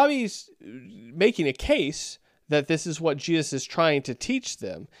 Robby's making a case that this is what Jesus is trying to teach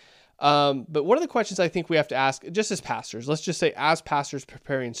them. But one of the questions I think we have to ask, just as pastors, let's just say as pastors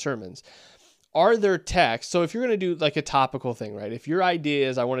preparing sermons, are there texts? So if you're going to do like a topical thing, right? If your idea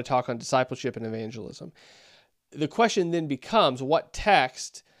is I want to talk on discipleship and evangelism, the question then becomes what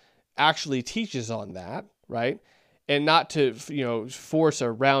text actually teaches on that, right? And not to, force a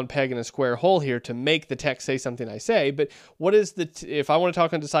round peg in a square hole here to make the text say something I say, but what is if I want to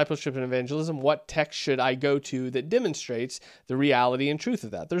talk on discipleship and evangelism, what text should I go to that demonstrates the reality and truth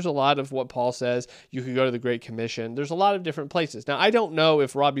of that? There's a lot of what Paul says. You could go to the Great Commission. There's a lot of different places. Now, I don't know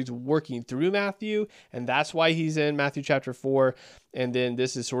if Robby's working through Matthew, and that's why he's in Matthew chapter 4, and then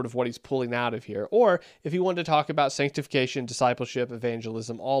this is sort of what he's pulling out of here. Or if he wanted to talk about sanctification, discipleship,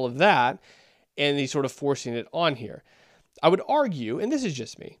 evangelism, all of that, and he's sort of forcing it on here. I would argue, and this is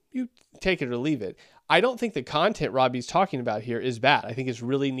just me, you take it or leave it, I don't think the content Robby's talking about here is bad. I think it's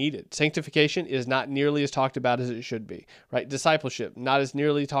really needed. Sanctification is not nearly as talked about as it should be, right? Discipleship, not as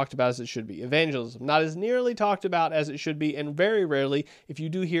nearly talked about as it should be. Evangelism, not as nearly talked about as it should be. And very rarely, if you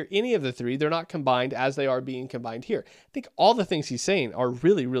do hear any of the three, they're not combined as they are being combined here. I think all the things he's saying are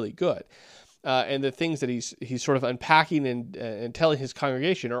really, really good. And the things that he's sort of unpacking and telling his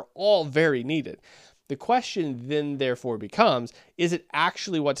congregation are all very needed. The question then therefore becomes, is it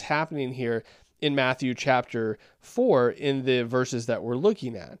actually what's happening here in Matthew chapter 4 in the verses that we're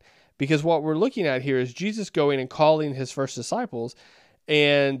looking at? Because what we're looking at here is Jesus going and calling his first disciples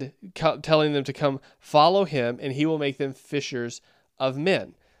and telling them to come follow him and he will make them fishers of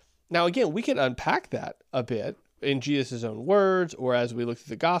men. Now, again, we can unpack that a bit in Jesus' own words or as we look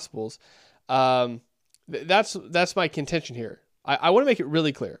through the Gospels. That's my contention here. I want to make it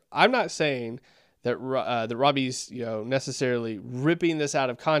really clear. I'm not saying that Robby's necessarily ripping this out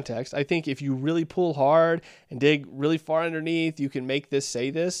of context. I think if you really pull hard and dig really far underneath, you can make this say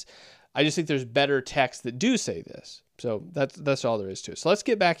this. I just think there's better texts that do say this. So that's all there is to it. So let's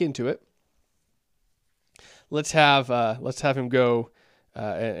get back into it. Let's have him go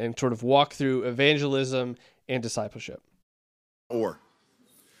and sort of walk through evangelism and discipleship. Or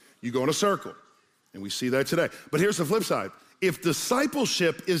you go in a circle, and we see that today. But here's the flip side. if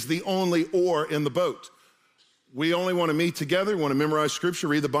discipleship is the only oar in the boat, we only want to meet together, want to memorize scripture,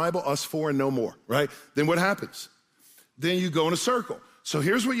 read the Bible, us four and no more, right? Then what happens? Then you go in a circle. So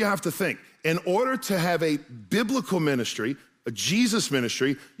here's what you have to think. In order to have a biblical ministry, a Jesus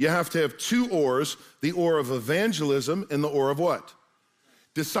ministry, you have to have two oars, the oar of evangelism and the oar of what?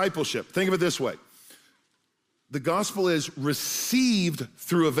 Discipleship. Think of it this way. The gospel is received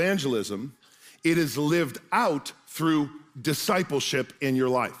through evangelism. It is lived out through discipleship in your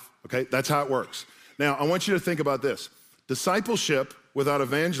life, okay? That's how it works. Now, I want you to think about this. Discipleship without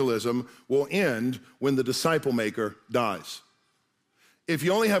evangelism will end when the disciple maker dies. If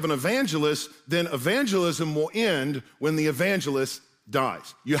you only have an evangelist, then evangelism will end when the evangelist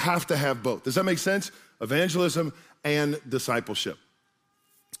dies. You have to have both. Does that make sense? Evangelism and discipleship.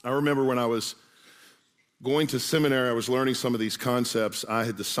 I remember when I was going to seminary, I was learning some of these concepts. I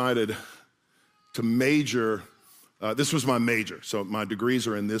had decided to major, this was my major, so my degrees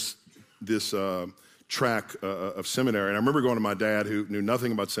are in this track of seminary. And I remember going to my dad, who knew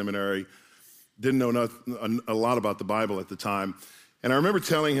nothing about seminary, didn't know a lot about the Bible at the time. And I remember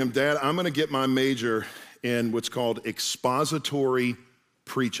telling him, Dad, I'm going to get my major in what's called expository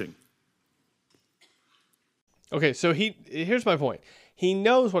preaching. Okay, so here's my point. He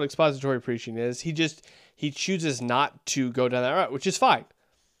knows what expository preaching is. He chooses not to go down that route, which is fine.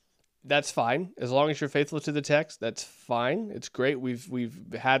 That's fine. As long as you're faithful to the text, that's fine. It's great. We've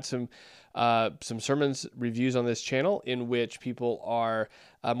had some sermons reviews on this channel in which people are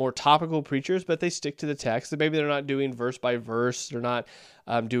more topical preachers, but they stick to the text. Maybe they're not doing verse by verse. They're not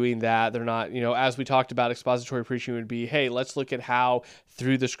doing that. They're not, as we talked about, expository preaching would be, hey, let's look at how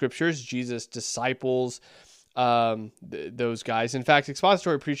through the scriptures Jesus disciples those guys. In fact,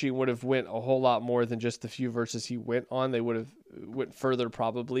 expository preaching would have went a whole lot more than just the few verses he went on. They would have went further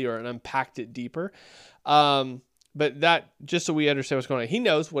probably, or unpacked it deeper. But that, just so we understand what's going on, he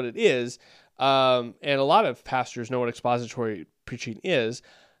knows what it is. And a lot of pastors know what expository preaching is.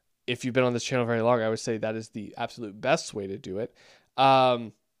 If you've been on this channel very long, I would say that is the absolute best way to do it.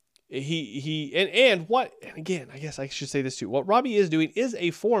 And again, I guess I should say this too. What Robby is doing is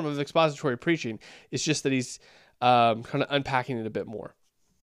a form of expository preaching. It's just that he's kind of unpacking it a bit more.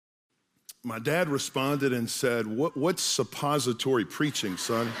 My dad responded and said, what's suppository preaching,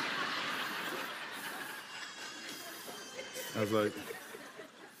 son? I was like,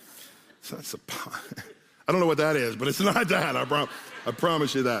 I don't know what that is, but it's not that. I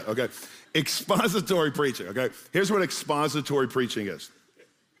promise you that, okay? Expository preaching, okay? Here's what expository preaching is.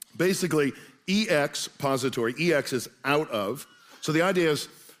 Basically, expository, ex is out of. So the idea is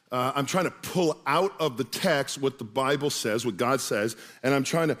I'm trying to pull out of the text what the Bible says, what God says, and I'm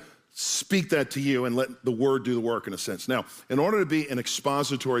trying to speak that to you and let the word do the work in a sense. Now, in order to be an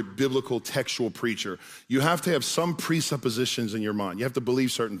expository, biblical, textual preacher, you have to have some presuppositions in your mind. You have to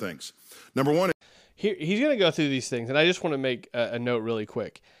believe certain things. Number one. He's going to go through these things, and I just want to make a note really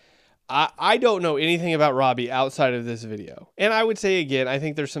quick. I don't know anything about Robby outside of this video. And I would say, again, I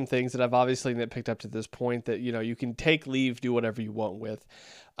think there's some things that I've obviously nitpicked up to this point that, you can take, leave, do whatever you want with.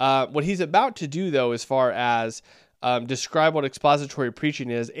 What he's about to do, though, as far as describe what expository preaching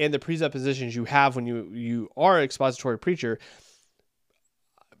is and the presuppositions you have when you are an expository preacher.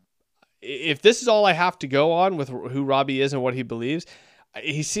 If this is all I have to go on with who Robby is and what he believes,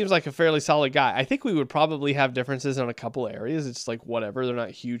 he seems like a fairly solid guy. I think we would probably have differences on a couple of areas. It's like whatever. They're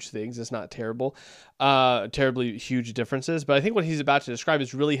not huge things. It's not terribly huge differences. But I think what he's about to describe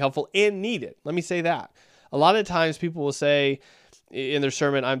is really helpful and needed. Let me say that. A lot of times people will say in their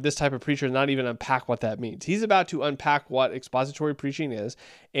sermon, I'm this type of preacher, and not even unpack what that means. He's about to unpack what expository preaching is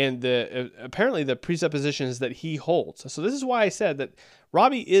and apparently the presuppositions that he holds. So this is why I said that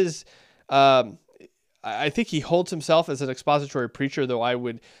Robby is... I think he holds himself as an expository preacher, though I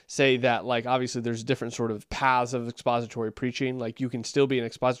would say that, like, obviously there's different sort of paths of expository preaching. Like, you can still be an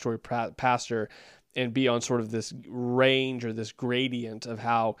expository pastor and be on sort of this range or this gradient of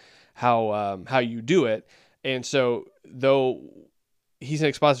how you do it. And so, though he's an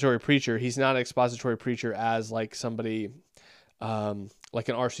expository preacher, he's not an expository preacher as like somebody like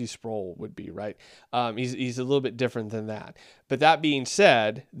an R.C. Sproul would be, right? He's a little bit different than that. But that being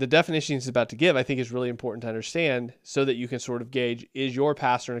said, the definition he's about to give, I think, is really important to understand so that you can sort of gauge, is your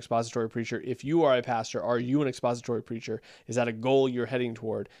pastor an expository preacher? If you are a pastor, are you an expository preacher? Is that a goal you're heading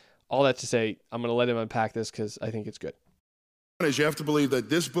toward? All that to say, I'm going to let him unpack this because I think it's good. You have to believe that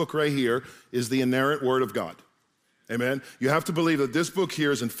this book right here is the inerrant word of God. Amen? You have to believe that this book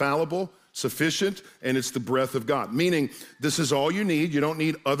here is infallible, sufficient, and it's the breath of God. Meaning, this is all you need. You don't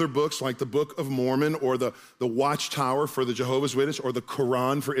need other books like the Book of Mormon or the Watchtower for the Jehovah's Witness or the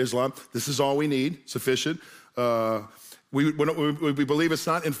Quran for Islam. This is all we need, sufficient. We believe it's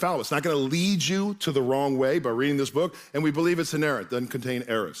not infallible. It's not going to lead you to the wrong way by reading this book. And we believe it's inerrant, doesn't contain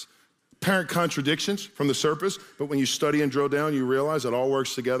errors. Apparent contradictions from the surface, but when you study and drill down, you realize it all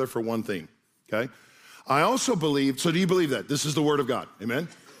works together for one theme, okay? I also believe, so do you believe that? This is the Word of God, amen?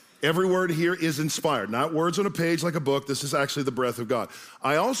 Every word here is inspired, not words on a page like a book. This is actually the breath of God.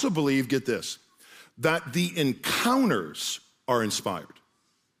 I also believe, get this, that the encounters are inspired,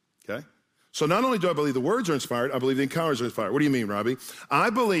 okay? So not only do I believe the words are inspired, I believe the encounters are inspired. What do you mean, Robby? I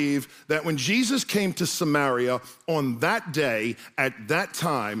believe that when Jesus came to Samaria on that day, at that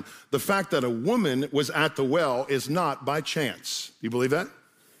time, the fact that a woman was at the well is not by chance. Do you believe that?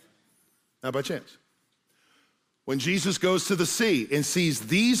 Not by chance. When Jesus goes to the sea and sees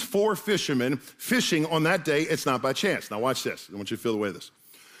these 4 fishermen fishing on that day, it's not by chance. Now watch this. I want you to feel the way of this.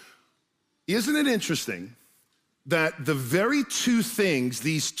 Isn't it interesting that the very 2 things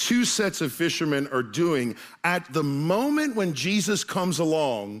these 2 sets of fishermen are doing at the moment when Jesus comes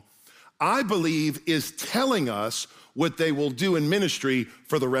along, I believe is telling us what they will do in ministry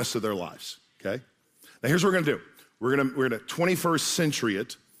for the rest of their lives, okay? Now here's what we're gonna do. We're gonna 21st century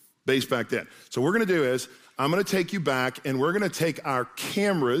it, based back then. So what we're gonna do is, I'm gonna take you back and we're gonna take our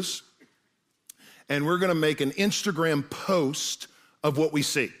cameras and we're gonna make an Instagram post of what we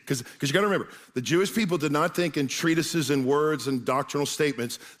see. Because you gotta remember, the Jewish people did not think in treatises and words and doctrinal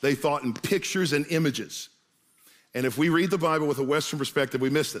statements, they thought in pictures and images. And if we read the Bible with a Western perspective, we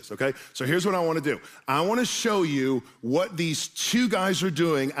miss this, okay? So here's what I wanna do. I wanna show you what these 2 guys are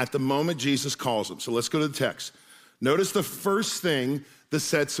doing at the moment Jesus calls them. So let's go to the text. Notice the first thing the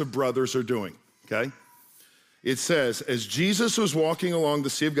sets of brothers are doing, okay? It says, as Jesus was walking along the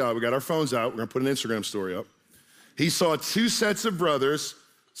Sea of God, we got our phones out, we're gonna put an Instagram story up. He saw 2 sets of brothers,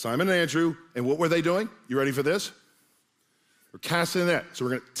 Simon and Andrew, and what were they doing? You ready for this? We're casting a net. So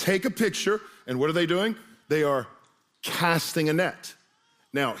we're gonna take a picture, and what are they doing? They are casting a net.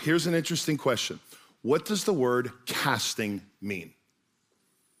 Now, here's an interesting question. What does the word casting mean?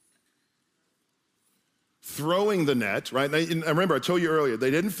 Throwing the net, right? And remember, I told you earlier,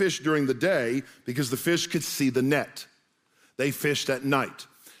 they didn't fish during the day because the fish could see the net. They fished at night.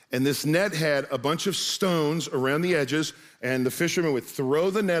 And this net had a bunch of stones around the edges, and the fishermen would throw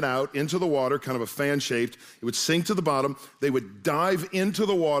the net out into the water, kind of a fan-shaped. It would sink to the bottom. They would dive into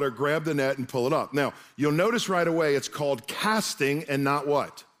the water, grab the net, and pull it up. Now, you'll notice right away it's called casting and not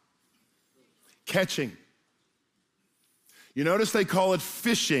what? Catching. You notice they call it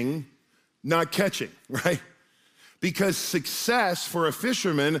fishing, not catching, right? Because success for a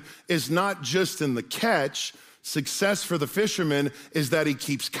fisherman is not just in the catch. Success for the fisherman is that he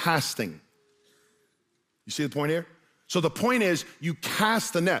keeps casting. You see the point here? So the point is you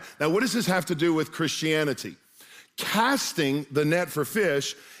cast the net. Now, what does this have to do with Christianity? Casting the net for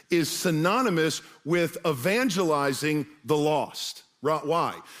fish is synonymous with evangelizing the lost.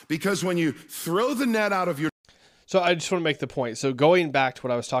 Why? Because when you throw the net out of your... So I just want to make the point. So going back to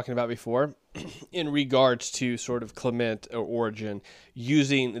what I was talking about before, in regards to sort of Clement or Origen,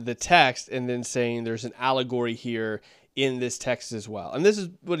 using the text and then saying there's an allegory here in this text as well. And this is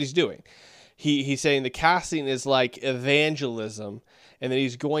what he's doing. He's saying the casting is like evangelism, and then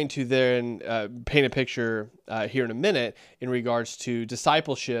he's going to then paint a picture here in a minute in regards to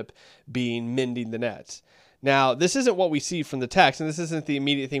discipleship being mending the nets. Now, this isn't what we see from the text, and this isn't the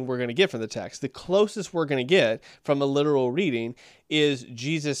immediate thing we're going to get from the text. The closest we're going to get from a literal reading is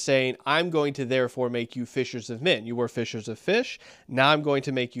Jesus saying, I'm going to therefore make you fishers of men. You were fishers of fish. Now I'm going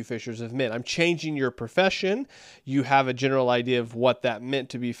to make you fishers of men. I'm changing your profession. You have a general idea of what that meant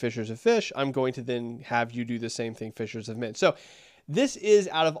to be fishers of fish. I'm going to then have you do the same thing, fishers of men. So this is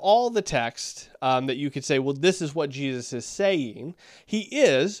out of all the text that you could say, well, this is what Jesus is saying. He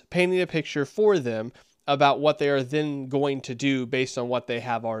is painting a picture for them about what they are then going to do based on what they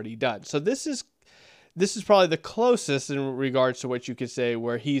have already done. So this is probably the closest in regards to what you could say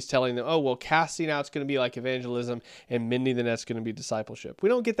where he's telling them, oh, well, casting out is going to be like evangelism and mending the net's going to be discipleship. We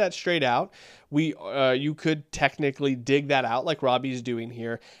don't get that straight out. You could technically dig that out like Robby's doing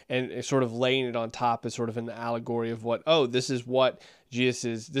here and sort of laying it on top as sort of an allegory of what, oh, this is what Jesus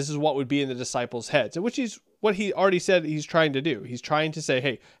is, this is what would be in the disciples' heads, which is what he already said he's trying to do. He's trying to say,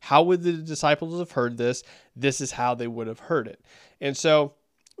 hey, how would the disciples have heard this? This is how they would have heard it. And so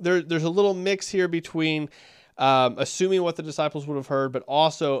there's a little mix here between assuming what the disciples would have heard, but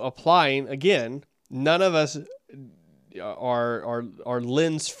also applying, again, none of us are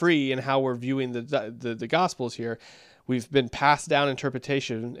lens free in how we're viewing the Gospels here. we've been passed down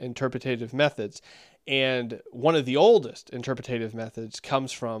interpretative methods. And one of the oldest interpretative methods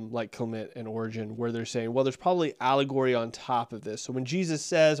comes from like Clement and Origen, where they're saying, well, there's probably allegory on top of this. So when Jesus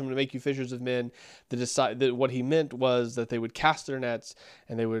says, I'm going to make you fishers of men, what he meant was that they would cast their nets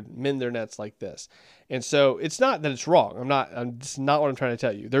and they would mend their nets like this. And so it's not that it's wrong. It's not what I'm trying to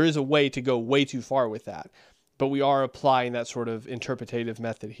tell you. There is a way to go way too far with that, but we are applying that sort of interpretative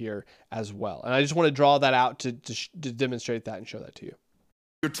method here as well. And I just want to draw that out to demonstrate that and show that to you.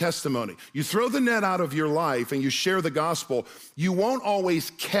 Your testimony. You throw the net out of your life and you share the gospel, you won't always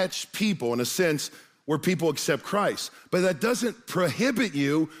catch people in a sense where people accept Christ, but that doesn't prohibit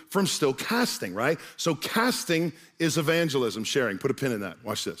you from still casting, right? So casting is evangelism, sharing. Put a pin in that.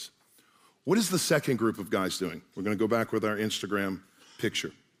 Watch this. What is the second group of guys doing? We're going to go back with our Instagram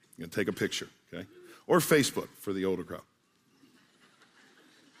picture. You're going to take a picture, okay? Or Facebook for the older crowd.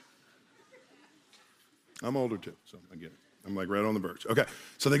 I'm older too, so I get it. I'm like right on the verge. Okay,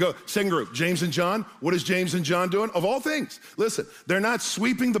 so they go, second group, James and John. What is James and John doing? Of all things, listen, they're not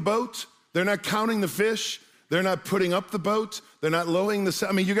sweeping the boat. They're not counting the fish. They're not putting up the boat. They're not lowering the,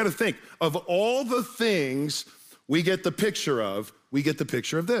 I mean, you got to think, of all the things we get the picture of, we get the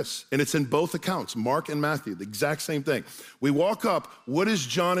picture of this. And it's in both accounts, Mark and Matthew, the exact same thing. We walk up, what is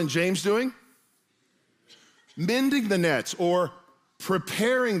John and James doing? Mending the nets, or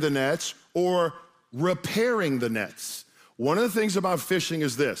preparing the nets, or repairing the nets. One of the things about fishing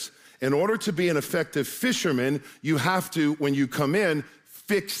is this. In order to be an effective fisherman, you have to, when you come in,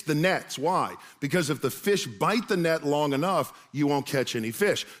 fix the nets. Why? Because if the fish bite the net long enough, you won't catch any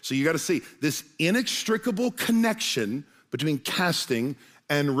fish. So you got to see this inextricable connection between casting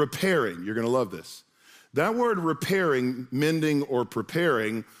and repairing. You're going to love this. That word repairing, mending, or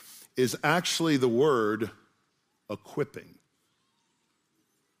preparing is actually the word equipping.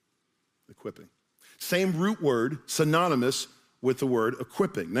 Equipping. Same root word, synonymous with the word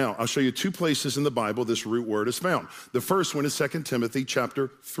equipping. Now, I'll show you two places in the Bible this root word is found. The first one is 2 Timothy chapter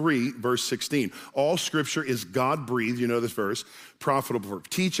 3, verse 16. All scripture is God-breathed, you know this verse, profitable for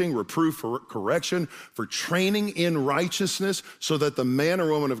teaching, reproof, for correction, for training in righteousness, so that the man or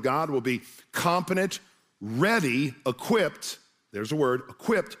woman of God will be competent, ready, equipped, there's a word,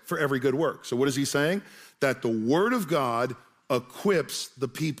 equipped for every good work. So what is he saying? That the word of God equips the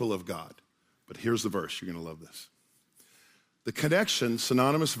people of God. But here's the verse. You're going to love this. The connection,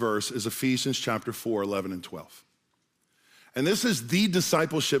 synonymous verse, is Ephesians chapter 4, 11 and 12. And this is the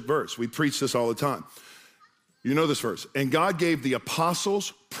discipleship verse. We preach this all the time. You know this verse. And God gave the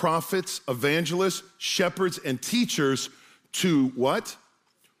apostles, prophets, evangelists, shepherds, and teachers to what?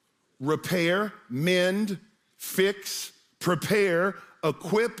 Repair, mend, fix, prepare,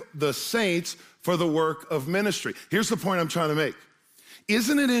 equip the saints for the work of ministry. Here's the point I'm trying to make.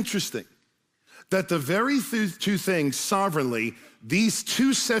 Isn't it interesting that the very two things sovereignly these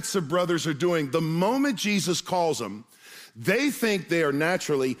two sets of brothers are doing, the moment Jesus calls them, they think they are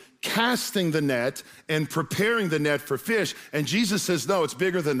naturally casting the net and preparing the net for fish. And Jesus says, no, it's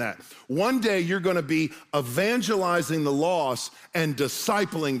bigger than that. One day you're going to be evangelizing the lost and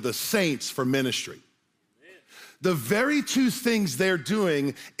discipling the saints for ministry. The very two things they're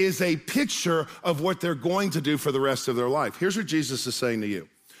doing is a picture of what they're going to do for the rest of their life. Here's what Jesus is saying to you.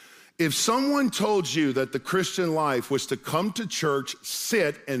 If someone told you that the Christian life was to come to church,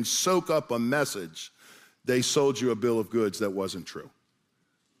 sit, and soak up a message, they sold you a bill of goods that wasn't true.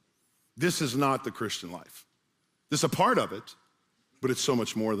 This is not the Christian life. This is a part of it, but it's so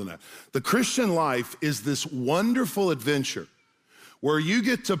much more than that. The Christian life is this wonderful adventure where you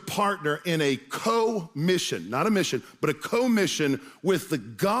get to partner in a co-mission, not a mission, but a co-mission with the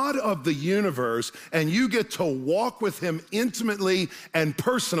God of the universe, and you get to walk with him intimately and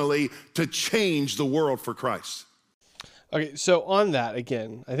personally to change the world for Christ. Okay, so on that,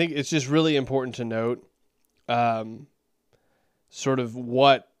 again, I think it's just really important to note sort of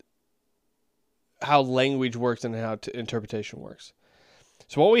how language works and how interpretation works.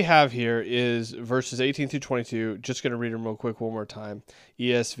 So what we have here is verses 18 through 22. Just going to read them real quick one more time.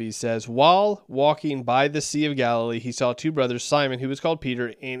 ESV says, while walking by the Sea of Galilee, he saw two brothers, Simon, who was called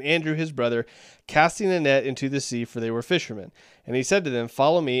Peter, and Andrew, his brother, casting a net into the sea, for they were fishermen. And he said to them,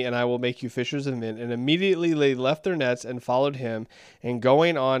 follow me, and I will make you fishers of men. And immediately they left their nets and followed him. And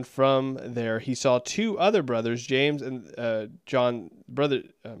going on from there, he saw two other brothers, James and John, the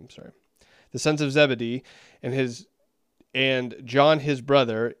sons of Zebedee, and John his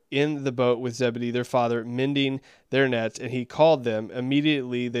brother, in the boat with Zebedee their father, mending their nets, and he called them.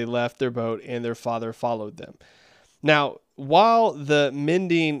 Immediately they left their boat, and their father followed them. Now, while the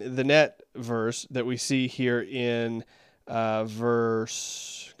mending the net verse that we see here in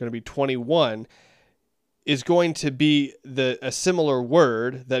verse going to be 21, is going to be a similar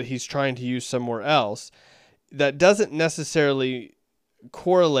word that he's trying to use somewhere else that doesn't necessarily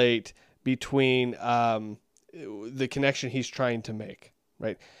correlate between the connection he's trying to make,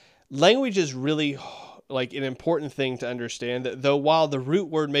 right? Language is really like an important thing to understand, that though while the root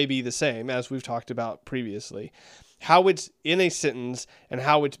word may be the same, as we've talked about previously, how it's in a sentence and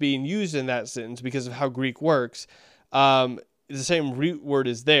how it's being used in that sentence because of how Greek works, the same root word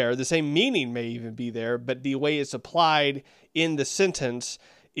is there. The same meaning may even be there, but the way it's applied in the sentence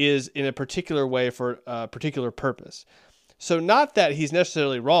is in a particular way for a particular purpose. So not that he's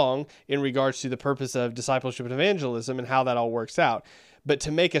necessarily wrong in regards to the purpose of discipleship and evangelism and how that all works out, but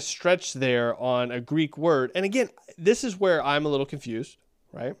to make a stretch there on a Greek word. And again, this is where I'm a little confused,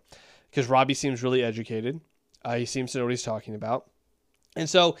 right? Because Robby seems really educated. He seems to know what he's talking about. And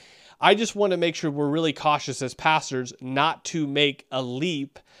so I just want to make sure we're really cautious as pastors not to make a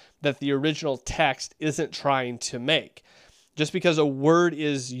leap that the original text isn't trying to make. Just because a word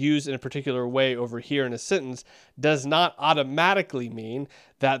is used in a particular way over here in a sentence does not automatically mean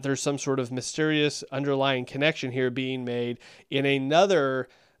that there's some sort of mysterious underlying connection here being made in another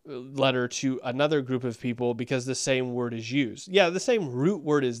letter to another group of people because the same word is used. Yeah, the same root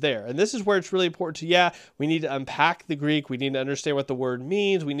word is there. And this is where it's really important to, we need to unpack the Greek. We need to understand what the word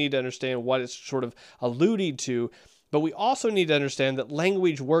means. We need to understand what it's sort of alluding to. But we also need to understand that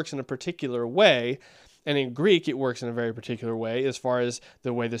language works in a particular way. And in Greek, it works in a very particular way as far as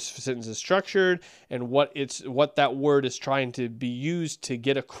the way this sentence is structured and what that word is trying to be used to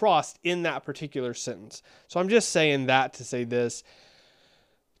get across in that particular sentence. So I'm just saying that to say this.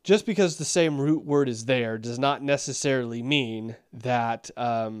 Just because the same root word is there does not necessarily mean that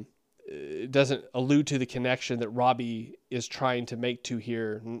it doesn't allude to the connection that Robby is trying to make to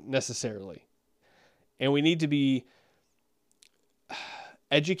here necessarily. And we need to be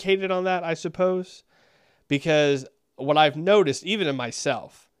educated on that, I suppose. Because what I've noticed, even in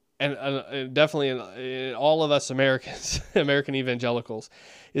myself, and definitely in all of us Americans, American evangelicals,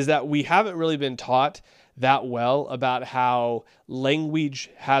 is that we haven't really been taught that well about how language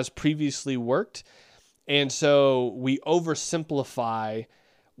has previously worked. And so we oversimplify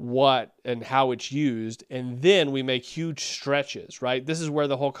what and how it's used, and then we make huge stretches, right? This is where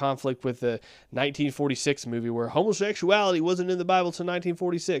the whole conflict with the 1946 movie, where homosexuality wasn't in the Bible till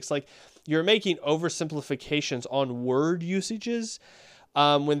 1946. Like, you're making oversimplifications on word usages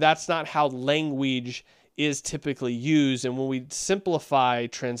when that's not how language is typically used. And when we simplify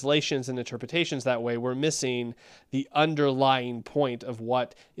translations and interpretations that way, we're missing the underlying point of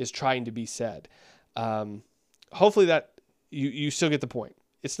what is trying to be said. Hopefully that you still get the point.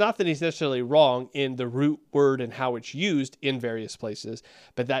 It's not that he's necessarily wrong in the root word and how it's used in various places,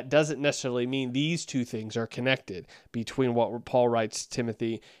 but that doesn't necessarily mean these two things are connected between what Paul writes to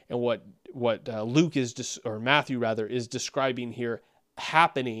Timothy and what Luke is, or Matthew rather, is describing here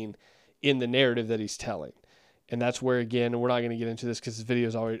happening in the narrative that he's telling. And that's where, again, and we're not going to get into this because this video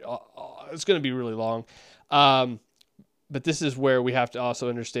is already, it's going to be really long. But this is where we have to also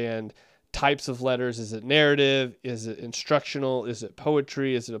understand types of letters. Is it narrative? Is it instructional? Is it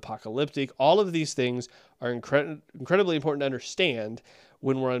poetry? Is it apocalyptic? All of these things are incredibly important to understand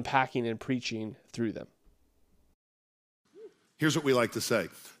when we're unpacking and preaching through them. Here's what we like to say.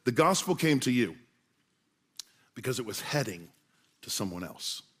 The gospel came to you because it was heading to someone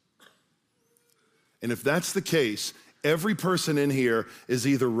else. And if that's the case, every person in here is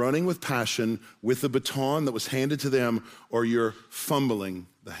either running with passion with the baton that was handed to them, or you're fumbling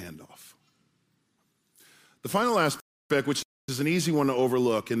the handoff. The final aspect, which is an easy one to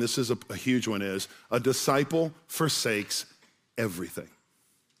overlook, and this is a huge one, is a disciple forsakes everything.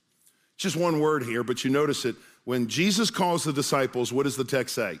 Just one word here, but you notice it. When Jesus calls the disciples, what does the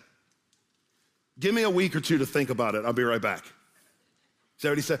text say? Give me a week or two to think about it. I'll be right back. Is that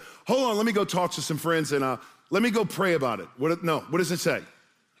what he said? Hold on, let me go talk to some friends and let me go pray about it. What does it say?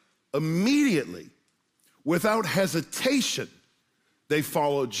 Immediately, without hesitation, they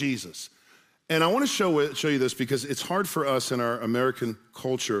followed Jesus. And I want to show you this because it's hard for us in our American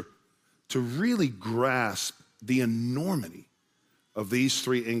culture to really grasp the enormity of these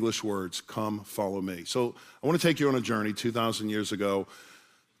three English words, come, follow me. So I want to take you on a journey 2,000 years ago.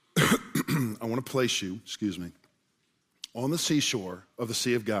 I want to place you, on the seashore of the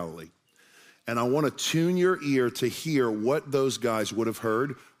Sea of Galilee. And I want to tune your ear to hear what those guys would have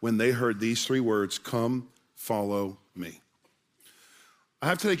heard when they heard these three words, come, follow me. I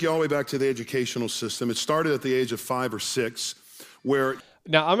have to take you all the way back to the educational system. It started at the age of 5 or 6, where...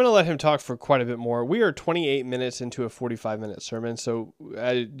 Now, I'm going to let him talk for quite a bit more. We are 28 minutes into a 45-minute sermon, so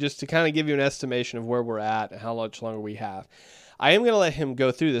just to kind of give you an estimation of where we're at and how much longer we have, I am going to let him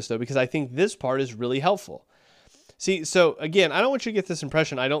go through this, though, because I think this part is really helpful. See, so again, I don't want you to get this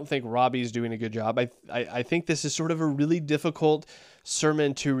impression. I don't think Robby's doing a good job. I think this is sort of a really difficult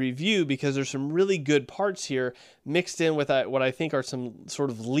sermon to review because there's some really good parts here mixed in with what I think are some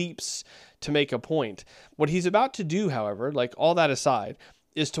sort of leaps to make a point. What he's about to do, however, like all that aside,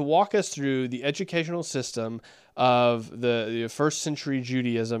 is to walk us through the educational system of the first century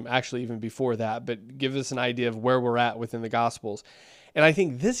Judaism, actually even before that, but give us an idea of where we're at within the Gospels. And I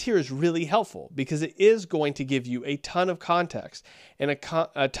think this here is really helpful because it is going to give you a ton of context and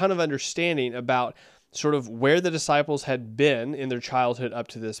a ton of understanding about sort of where the disciples had been in their childhood up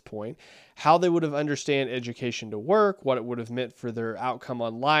to this point, how they would have understand education to work, what it would have meant for their outcome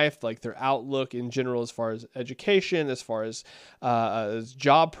on life, like their outlook in general as far as education, as far as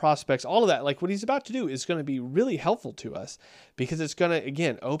job prospects, all of that. Like what he's about to do is going to be really helpful to us because it's going to,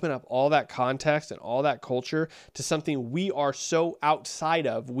 again, open up all that context and all that culture to something we are so outside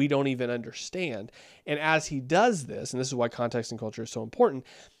of, we don't even understand. And as he does this, and this is why context and culture is so important,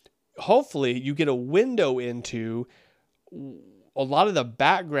 hopefully you get a window into a lot of the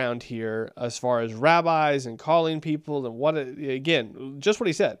background here as far as rabbis and calling people and again, just what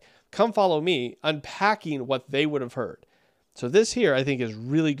he said, come follow me, unpacking what they would have heard. So this here, I think, is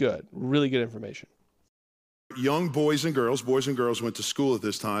really good information. Young boys and girls went to school at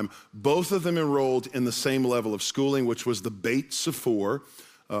this time. Both of them enrolled in the same level of schooling, which was the Beit Sephor.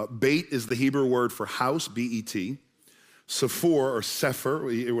 Beit is the Hebrew word for house, B-E-T. Sephor or Sefer,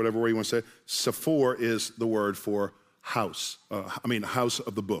 whatever way you want to say it, Sephor is the word for house. House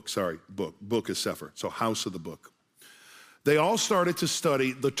of the book, book. Book is Sefer, so house of the book. They all started to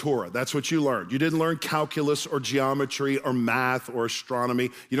study the Torah. That's what you learned. You didn't learn calculus or geometry or math or astronomy.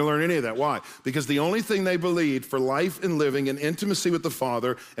 You didn't learn any of that. Why? Because the only thing they believed for life and living and intimacy with the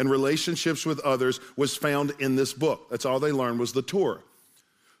Father and relationships with others was found in this book. That's all they learned was the Torah.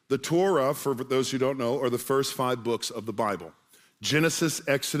 The Torah, for those who don't know, are the first 5 books of the Bible. Genesis,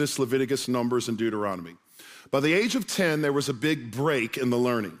 Exodus, Leviticus, Numbers, and Deuteronomy. By the age of 10, there was a big break in the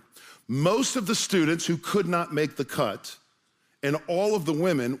learning. Most of the students who could not make the cut and all of the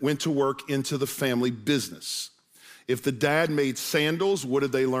women went to work into the family business. If the dad made sandals, what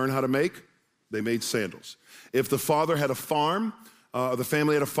did they learn how to make? They made sandals. If the father had a farm, the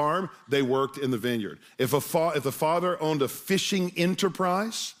family had a farm, they worked in the vineyard. If the father owned a fishing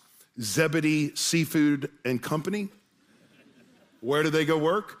enterprise, Zebedee Seafood and Company, where did they go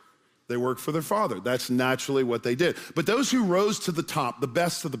work? They worked for their father. That's naturally what they did. But those who rose to the top, the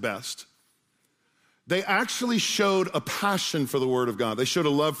best of the best, they actually showed a passion for the Word of God. They showed a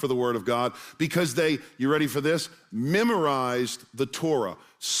love for the Word of God because they, you ready for this? Memorized the Torah.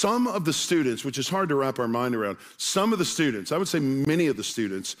 Some of the students, which is hard to wrap our mind around, some of the students, I would say many of the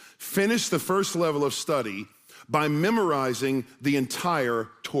students, finished the first level of study by memorizing the entire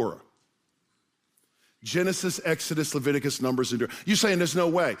Torah. Genesis, Exodus, Leviticus, Numbers, and Deuteronomy. You're saying there's no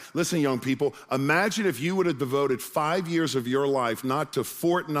way. Listen, young people, imagine if you would have devoted 5 years of your life not to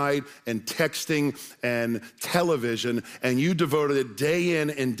Fortnite and texting and television, and you devoted it day in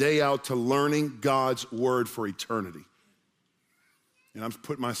and day out to learning God's word for eternity. And I'm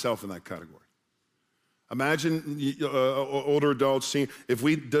putting myself in that category. Imagine older adults seeing, if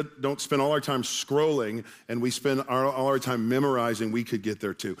we don't spend all our time scrolling and we spend all our time memorizing, we could get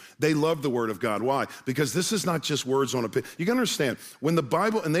there too. They love the Word of God. Why? Because this is not just words on a page. You got to understand, when the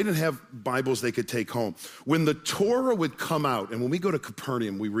Bible, and they didn't have Bibles they could take home. When the Torah would come out, and when we go to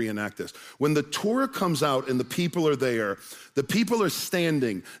Capernaum, we reenact this. When the Torah comes out and the people are there, the people are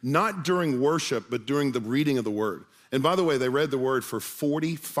standing, not during worship, but during the reading of the Word. And by the way, they read the Word for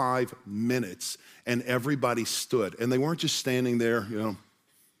 45 minutes. And everybody stood. And they weren't just standing there,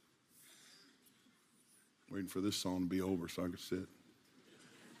 waiting for this song to be over so I could sit.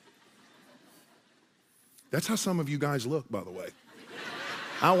 That's how some of you guys look, by the way.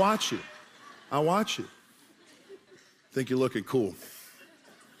 I watch you. Think you're looking cool.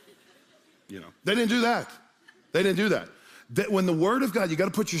 They didn't do that. That when the Word of God, you got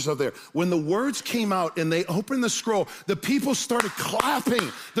to put yourself there. When the words came out and they opened the scroll, the people started clapping.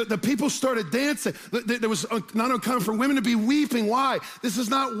 The people started dancing. There was not uncommon for women to be weeping. Why? This is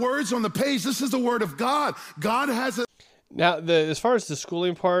not words on the page. This is the Word of God. God has it. Now, as far as the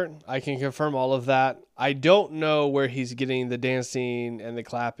schooling part, I can confirm all of that. I don't know where he's getting the dancing and the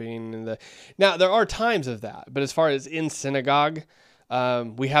clapping and Now, there are times of that, but as far as in synagogue,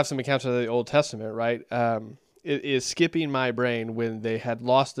 we have some accounts of the Old Testament, right? It is skipping my brain when they had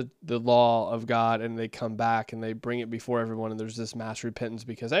lost the law of God and they come back and they bring it before everyone and there's this mass repentance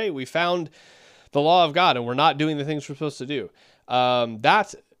because, hey, we found the law of God and we're not doing the things we're supposed to do.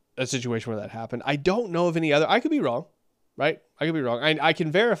 That's a situation where that happened. I don't know of any other. I could be wrong, right? I could be wrong. I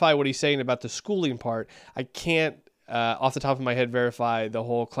can verify what he's saying about the schooling part. I can't, off the top of my head, verify the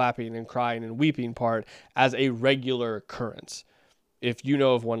whole clapping and crying and weeping part as a regular occurrence. If you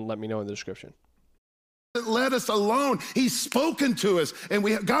know of one, let me know in the description. Let us alone. He's spoken to us, and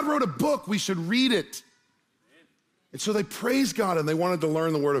God wrote a book. We should read it. And so they praised God, and they wanted to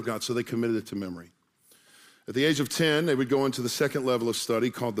learn the Word of God, so they committed it to memory. At the age of 10, they would go into the second level of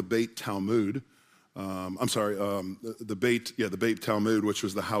study called the Beit Talmud. The Beit Talmud, which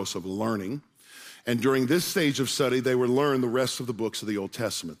was the house of learning. And during this stage of study, they would learn the rest of the books of the Old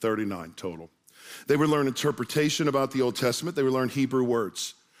Testament, 39 total. They would learn interpretation about the Old Testament. They would learn Hebrew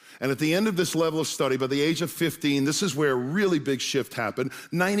words. And at the end of this level of study, by the age of 15, this is where a really big shift happened.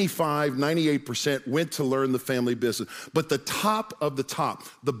 98% went to learn the family business. But the top of the top,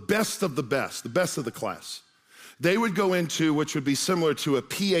 the best of the best of the class, they would go into which would be similar to a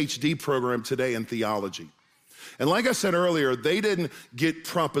PhD program today in theology. And like I said earlier, they didn't get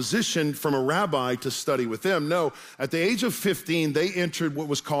proposition from a rabbi to study with them. No, at the age of 15, they entered what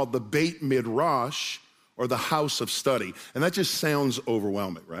was called the Beit Midrash, or the house of study. And that just sounds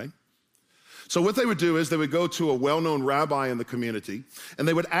overwhelming, right? So what they would do is they would go to a well-known rabbi in the community, and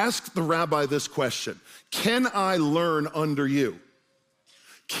they would ask the rabbi this question: can I learn under you?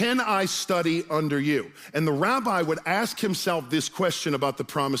 Can I study under you? And the rabbi would ask himself this question about the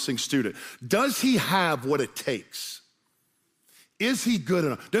promising student: does he have what it takes? Is he good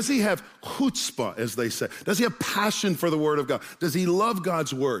enough? Does he have chutzpah, as they say? Does he have passion for the Word of God? Does he love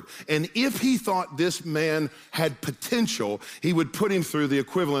God's Word? And if he thought this man had potential, he would put him through the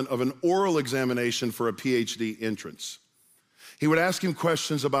equivalent of an oral examination for a PhD entrance. He would ask him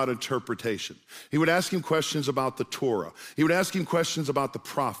questions about interpretation. He would ask him questions about the Torah. He would ask him questions about the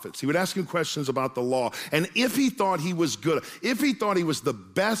prophets. He would ask him questions about the law. And if he thought he was good, if he thought he was the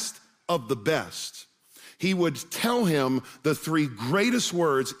best of the best, he would tell him the three greatest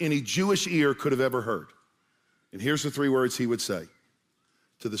words any Jewish ear could have ever heard. And here's the three words he would say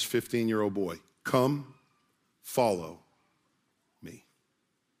to this 15-year-old boy: come, follow me.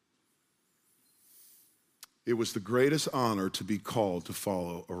 It was the greatest honor to be called to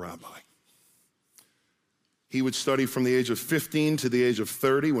follow a rabbi. He would study from the age of 15 to the age of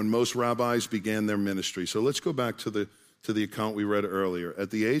 30 when most rabbis began their ministry. So let's go back to the account we read earlier. At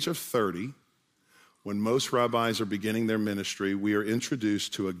the age of 30, when most rabbis are beginning their ministry, we are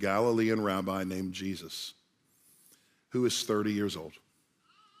introduced to a Galilean rabbi named Jesus, who is 30 years old.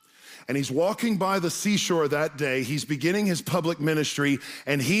 And he's walking by the seashore that day. He's beginning his public ministry,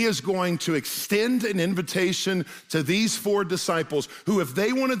 and he is going to extend an invitation to these 4 disciples who, if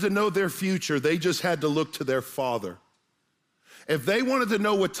they wanted to know their future, they just had to look to their Father. If they wanted to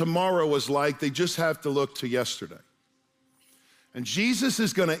know what tomorrow was like, they just have to look to yesterday. And Jesus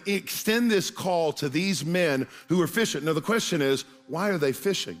is going to extend this call to these men who are fishing. Now, the question is, why are they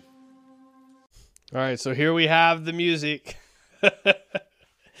fishing? All right, so here we have the music.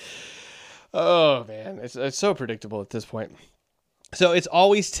 Oh, man, it's so predictable at this point. So it's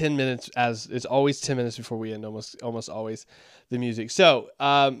always 10 minutes before we end, almost always the music. So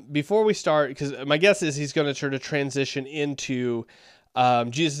before we start, because my guess is he's going to try to transition into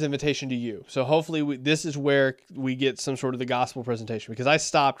Jesus' invitation to you. So hopefully this is where we get some sort of the gospel presentation, because I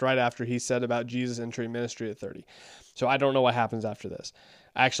stopped right after he said about Jesus entering ministry at 30. So I don't know what happens after this.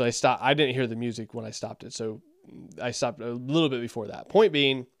 Actually, I stopped. I didn't hear the music when I stopped it. So I stopped a little bit before that. Point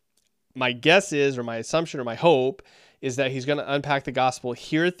being, my guess is, or my assumption or my hope is that he's going to unpack the gospel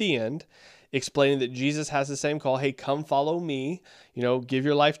here at the end, explaining that Jesus has the same call. Hey, come follow me, give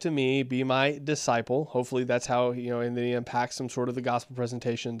your life to me, be my disciple. Hopefully that's how, and then he unpacks some sort of the gospel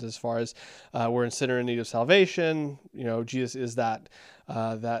presentations as far as we're in sinner in need of salvation. Jesus is that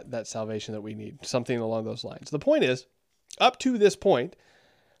salvation that we need, something along those lines. The point is, up to this point,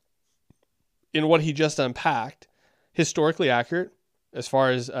 in what he just unpacked, historically accurate, as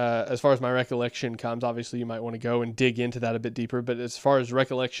far as my recollection comes. Obviously, you might want to go and dig into that a bit deeper, but as far as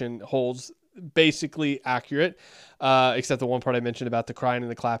recollection holds, basically accurate, except the one part I mentioned about the crying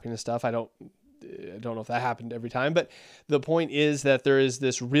and the clapping and stuff. I don't know if that happened every time, but the point is that there is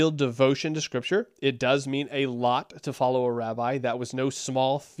this real devotion to Scripture. It does mean a lot to follow a rabbi. That was no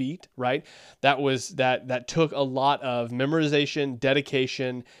small feat, right? That took a lot of memorization,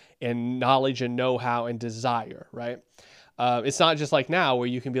 dedication, and knowledge and know-how and desire, right? It's not just like now where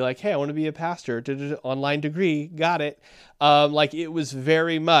you can be like, hey, I want to be a pastor, online degree, got it. Like it was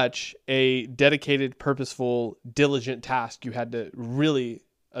very much a dedicated, purposeful, diligent task you had to really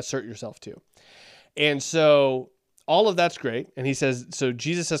assert yourself to. And so all of that's great. And he says, so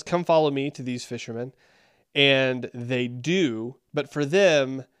Jesus says, come follow me to these fishermen. And they do, but for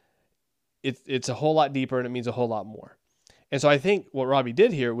them, it's a whole lot deeper and it means a whole lot more. And so I think what Robby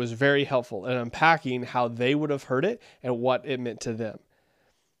did here was very helpful in unpacking how they would have heard it and what it meant to them.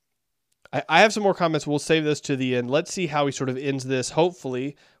 I have some more comments. We'll save this to the end. Let's see how he sort of ends this,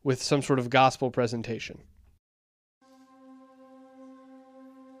 hopefully, with some sort of gospel presentation.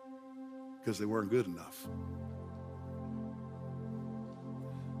 Because they weren't good enough.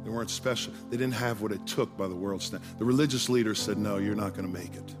 They weren't special. They didn't have what it took by the world's standard. The religious leaders said, no, you're not going to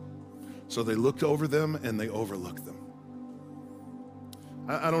make it. So they looked over them and they overlooked them.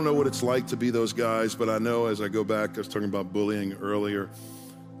 I don't know what it's like to be those guys, but I know as I go back, I was talking about bullying earlier.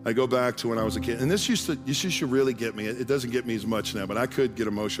 I go back to when I was a kid, and this used to really get me. It doesn't get me as much now, but I could get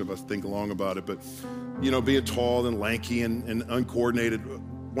emotional if I think long about it. But, you know, being tall and lanky and uncoordinated,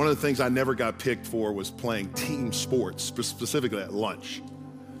 one of the things I never got picked for was playing team sports, specifically at lunch.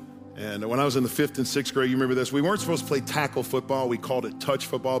 And when I was in the 5th and 6th grade, you remember this, we weren't supposed to play tackle football. We called it touch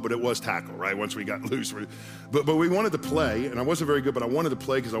football, but it was tackle, right, once we got loose. But we wanted to play, and I wasn't very good, but I wanted to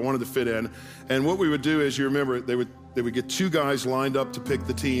play because I wanted to fit in. And what we would do is, you remember, they would get 2 guys lined up to pick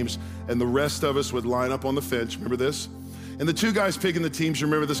the teams, and the rest of us would line up on the fence. Remember this? And the 2 guys picking the teams, you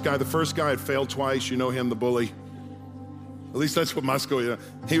remember this guy, the first guy had failed twice. You know him, the bully. At least that's what my school,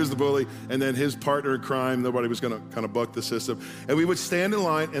 he was the bully. And then his partner in crime, nobody was going to kind of buck the system. And we would stand in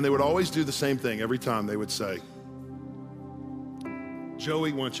line, and they would always do the same thing every time. They would say,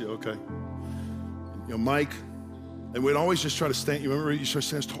 Joey wants you, okay. You know, Mike. And we'd always just try to stand, you remember, you try to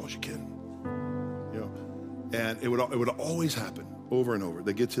stand as tall as you can. You know, and it would always happen over and over.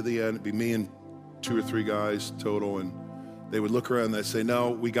 They get to the end, it'd be me and 2 or 3 guys total, and they would look around and they'd say,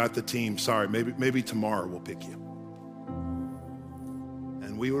 no, we got the team. Sorry, maybe tomorrow we'll pick you.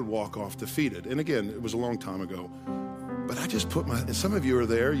 We would walk off defeated. And again, it was a long time ago, but I just put and some of you are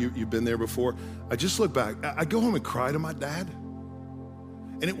there, you've been there before. I just look back, I go home and cry to my dad.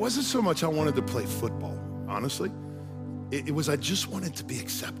 And it wasn't so much I wanted to play football, honestly. It was I just wanted to be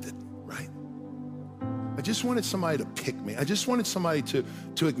accepted, right? I just wanted somebody to pick me. I just wanted somebody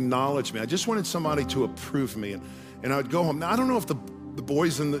to acknowledge me. I just wanted somebody to approve me. And I would go home. Now, I don't know if the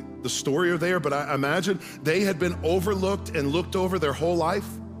boys in the story are there, but I imagine they had been overlooked and looked over their whole life.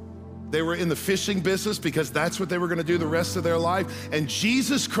 They were in the fishing business because that's what they were going to do the rest of their life. And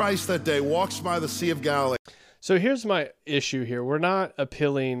Jesus Christ that day walks by the Sea of Galilee. So here's my issue here. We're not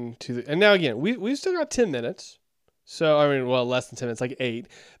appealing to and now again, we've still got 10 minutes. So, I mean, well, less than 10 minutes, like 8,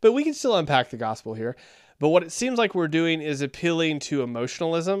 but we can still unpack the gospel here. But what it seems like we're doing is appealing to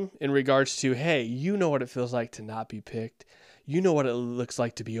emotionalism in regards to, hey, you know what it feels like to not be picked. You know what it looks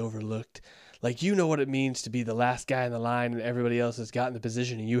like to be overlooked. Like, you know what it means to be the last guy in the line and everybody else has gotten the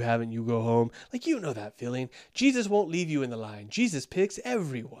position and you haven't, you go home. Like, you know that feeling. Jesus won't leave you in the line. Jesus picks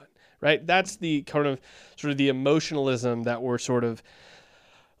everyone, right? That's the kind of sort of the emotionalism that we're sort of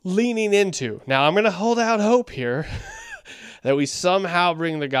leaning into. Now, I'm going to hold out hope here that we somehow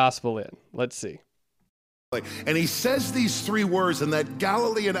bring the gospel in. Let's see. And he says these 3 words in that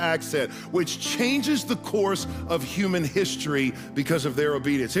Galilean accent, which changes the course of human history because of their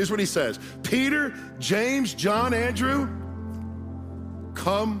obedience. Here's what he says. Peter, James, John, Andrew,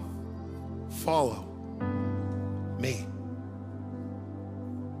 come follow me.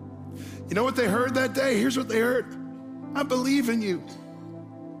 You know what they heard that day? Here's what they heard. I believe in you.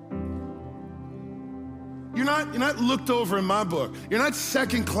 You're not looked over in my book. You're not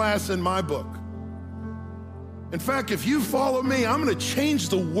second class in my book. In fact, if you follow me, I'm going to change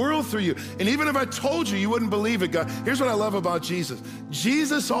the world through you. And even if I told you, you wouldn't believe it, God. Here's what I love about Jesus.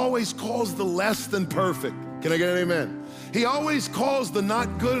 Jesus always calls the less than perfect. Can I get an amen? He always calls the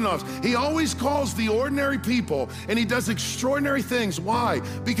not good enough. He always calls the ordinary people, and he does extraordinary things. Why?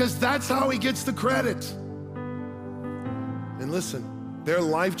 Because that's how he gets the credit. And listen, their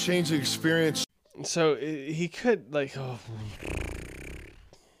life-changing experience. So he could, like, oh,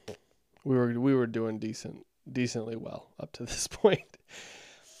 we were doing decently well up to this point.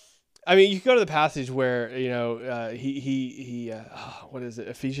 I mean, you go to the passage where, you know, he what is it?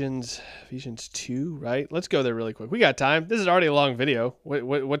 Ephesians 2, right? Let's go there really quick. We got time. This is already a long video.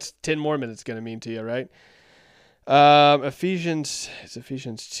 What's 10 more minutes going to mean to you, right? Ephesians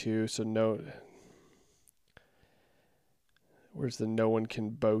 2. So no, where's the no one can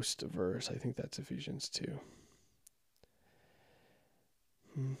boast verse? I think that's Ephesians 2.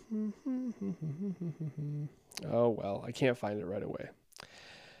 Oh, well, I can't find it right away.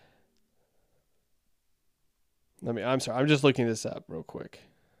 I'm sorry. I'm just looking this up real quick.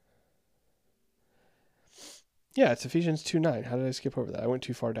 Yeah, it's Ephesians 2:9. How did I skip over that? I went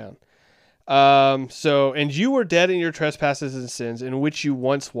too far down. And you were dead in your trespasses and sins in which you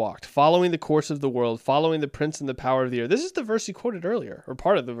once walked, following the course of the world, following the prince and the power of the air. This is the verse he quoted earlier, or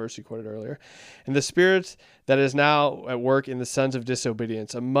part of the verse he quoted earlier. And the spirit that is now at work in the sons of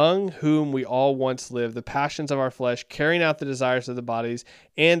disobedience, among whom we all once lived, the passions of our flesh, carrying out the desires of the bodies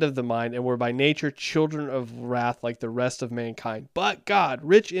and of the mind, and were by nature children of wrath like the rest of mankind. But God,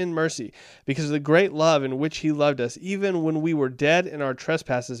 rich in mercy, because of the great love in which he loved us, even when we were dead in our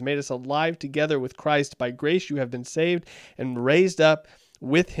trespasses, made us alive together with Christ. By grace you have been saved and raised up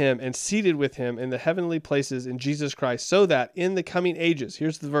with him and seated with him in the heavenly places in Jesus Christ, so that in the coming ages,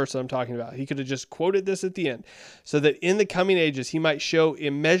 here's the verse that I'm talking about. He could have just quoted this at the end. So that in the coming ages, he might show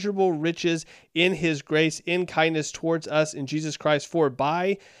immeasurable riches in his grace, in kindness towards us in Jesus Christ. For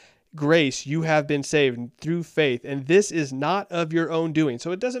by grace you have been saved through faith, and this is not of your own doing.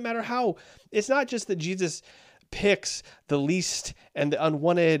 So it doesn't matter how, it's not just that Jesus picks the least and the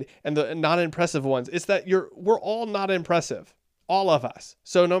unwanted and the not impressive ones. It's that we're all not impressive. All of us.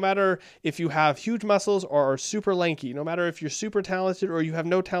 So no matter if you have huge muscles or are super lanky, no matter if you're super talented or you have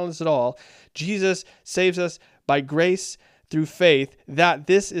no talents at all, Jesus saves us by grace through faith, that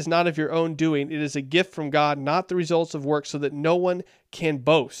this is not of your own doing. It is a gift from God, not the results of work, so that no one can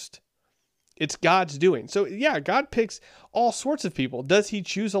boast. It's God's doing. So yeah, God picks all sorts of people. Does he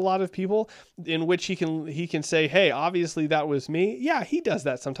choose a lot of people in which he can say, hey, obviously that was me? Yeah, he does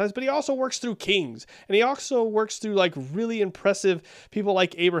that sometimes, but he also works through kings, and he also works through like really impressive people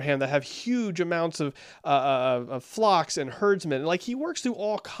like Abraham that have huge amounts of flocks and herdsmen. Like he works through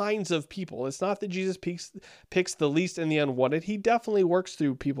all kinds of people. It's not that Jesus picks the least and the unwanted. He definitely works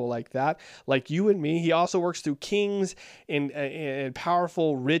through people like that, like you and me. He also works through kings and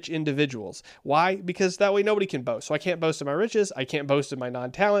powerful, rich individuals. Why? Because that way nobody can boast. So I can't boast in my riches. I can't boast in my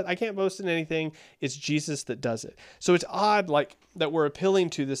non-talent. I can't boast in anything. It's Jesus that does it. So it's odd like that we're appealing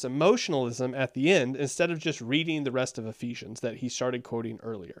to this emotionalism at the end instead of just reading the rest of Ephesians that he started quoting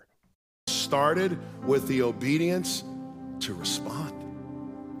earlier. Started with the obedience to respond.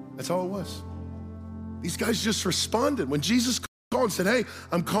 That's all it was. These guys just responded. When Jesus called and said, hey,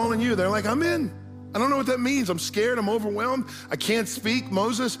 I'm calling you, they're like, I'm in. I don't know what that means. I'm scared. I'm overwhelmed. I can't speak.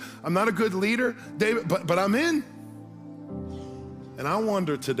 Moses, I'm not a good leader. David, but I'm in. And I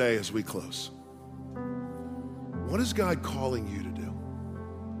wonder today as we close, what is God calling you to do?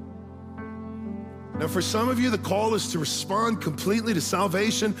 Now, for some of you, the call is to respond completely to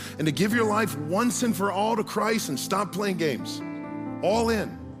salvation and to give your life once and for all to Christ and stop playing games. All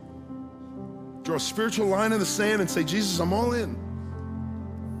in. Draw a spiritual line in the sand and say, Jesus, I'm all in.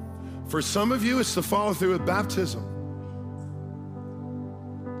 For some of you, it's to follow through with baptism.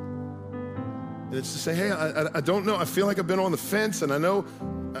 And it's to say, hey, I don't know. I feel like I've been on the fence, and I know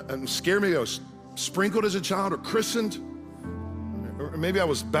I'm scared. Maybe I was sprinkled as a child or christened. Or maybe I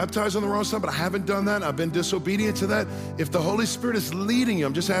was baptized on the wrong side, but I haven't done that. I've been disobedient to that. If the Holy Spirit is leading you,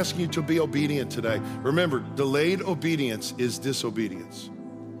 I'm just asking you to be obedient today. Remember, delayed obedience is disobedience.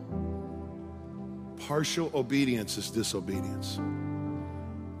 Partial obedience is disobedience.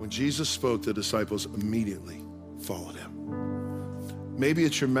 When Jesus spoke, the disciples immediately followed him. Maybe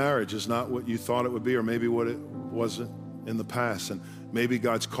it's your marriage is not what you thought it would be, or maybe what it wasn't in the past. And maybe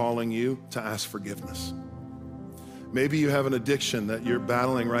God's calling you to ask forgiveness. Maybe you have an addiction that you're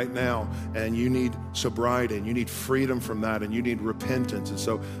battling right now and you need sobriety and you need freedom from that and you need repentance. And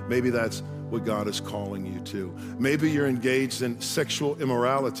so maybe that's what God is calling you to. Maybe you're engaged in sexual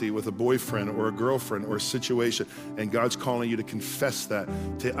immorality with a boyfriend or a girlfriend or a situation, and God's calling you to confess that.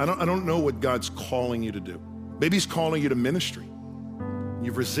 I don't know what God's calling you to do. Maybe he's calling you to ministry.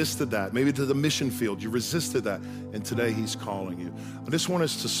 You've resisted that. Maybe to the mission field, you resisted that, and today he's calling you. I just want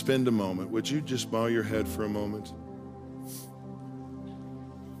us to spend a moment. Would you just bow your head for a moment?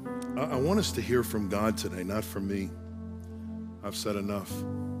 I want us to hear from God today, not from me. I've said enough.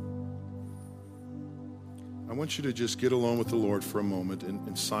 I want you to just get alone with the Lord for a moment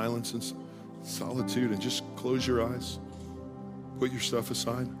in silence and solitude, and just close your eyes. Put your stuff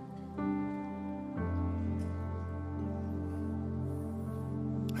aside.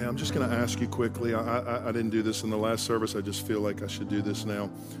 Hey, I'm just going to ask you quickly. I didn't do this in the last service. I just feel like I should do this now.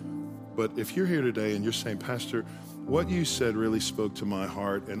 But if you're here today and you're saying, Pastor, what you said really spoke to my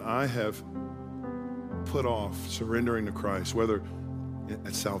heart, and I have put off surrendering to Christ, whether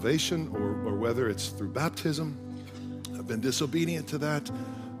at salvation or whether it's through baptism. I've been disobedient to that,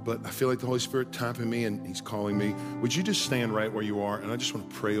 but I feel like the Holy Spirit tapping me and he's calling me. Would you just stand right where you are? And I just want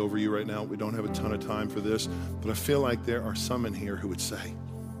to pray over you right now. We don't have a ton of time for this, but I feel like there are some in here who would say,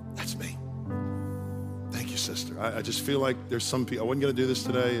 that's me. Thank you, sister. I just feel like there's some people, I wasn't going to do this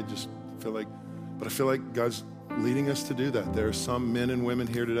today. I just feel like, but I feel like God's leading us to do that. There are some men and women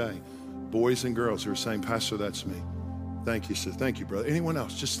here today boys and girls who are saying, Pastor, that's me. Thank you, sis. Thank you, brother. Anyone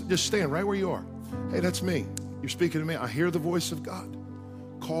else? Just stand right where you are. Hey, that's me. You're speaking to me. I hear the voice of God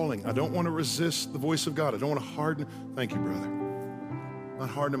calling. I don't want to resist the voice of God. I don't want to harden. Thank you, brother. I'm not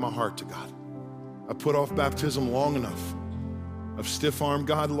hardening my heart to God. I put off baptism long enough. I've stiff-armed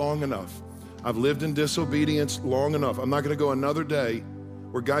God long enough. I've lived in disobedience long enough. I'm not going to go another day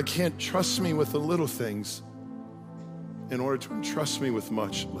where God can't trust me with the little things in order to entrust me with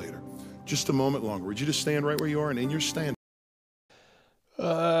much later. Just a moment longer. Would you just stand right where you are and in your stand?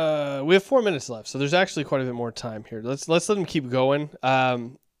 We have 4 minutes left, so there's actually quite a bit more time here. Let's let them keep going.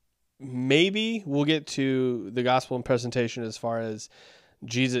 Maybe we'll get to the gospel and presentation as far as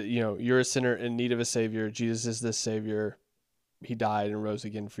Jesus, you're a sinner in need of a savior. Jesus is this savior. He died and rose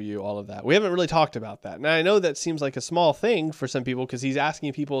again for you, all of that. We haven't really talked about that. Now, I know that seems like a small thing for some people because he's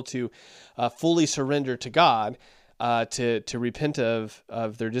asking people to fully surrender to God, to repent of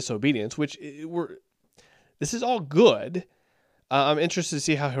their disobedience, which this is all good. I'm interested to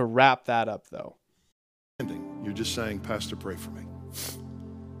see how he'll wrap that up, though. You're just saying, Pastor, pray for me.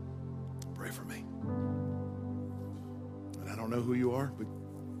 Pray for me. And I don't know who you are, but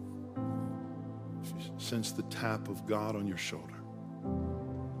if you sense the tap of God on your shoulder,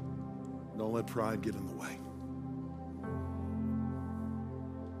 don't let pride get in the way.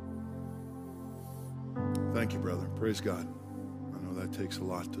 Thank you, brother. Praise God. I know that takes a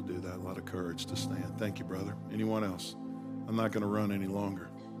lot to do that, a lot of courage to stand. Thank you, brother. Anyone else? I'm not going to run any longer.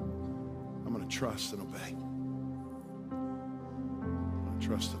 I'm going to trust and obey. I'm going to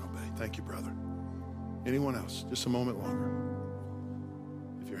trust and obey. Thank you, brother. Anyone else? Just a moment longer.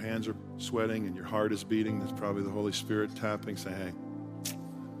 If your hands are sweating and your heart is beating, that's probably the Holy Spirit tapping, saying, hey,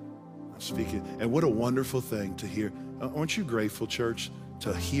 I'm speaking. And what a wonderful thing to hear. Aren't you grateful, church,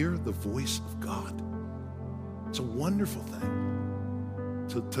 to hear the voice of God? It's a wonderful thing.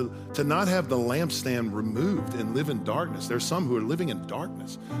 To not have the lampstand removed and live in darkness. There's some who are living in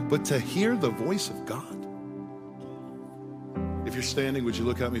darkness. But to hear the voice of God. If you're standing, would you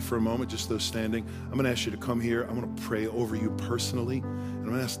look at me for a moment, just those standing? I'm going to ask you to come here. I'm going to pray over you personally. And I'm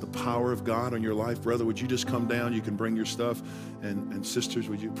going to ask the power of God on your life. Brother, would you just come down? You can bring your stuff. And sisters,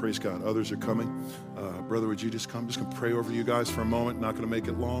 would you, praise God, others are coming. Brother, would you just come? I'm just going to pray over you guys for a moment. Not going to make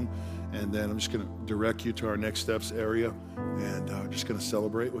it long. And then I'm just going to direct you to our next steps area. And just going to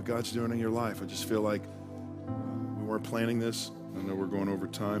celebrate what God's doing in your life. I just feel like we weren't planning this. I know we're going over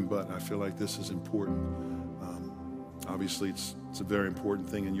time, but I feel like this is important. Obviously, it's a very important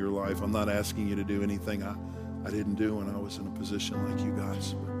thing in your life. I'm not asking you to do anything I didn't do when I was in a position like you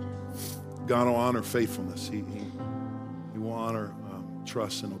guys. But God will honor faithfulness. He will honor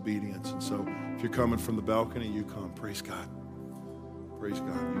trust and obedience. And so if you're coming from the balcony, you come. Praise God. Praise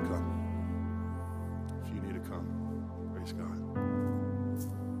God. You come. If you need to come, praise God.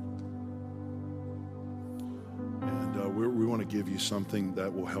 And we want to give you something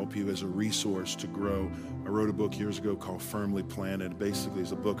that will help you as a resource to grow. I wrote a book years ago called Firmly Planted. Basically,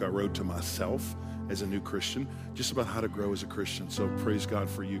 it's a book I wrote to myself as a new Christian, just about how to grow as a Christian. So praise God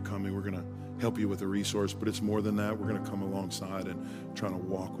for you coming. We're going to help you with a resource, but it's more than that. We're going to come alongside and trying to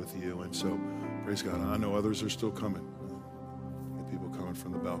walk with you. And so praise God. I know others are still coming. People coming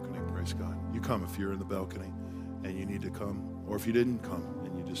from the balcony, praise God. You come if you're in the balcony and you need to come, or if you didn't come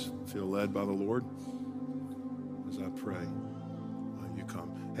and you just feel led by the Lord, as I pray, you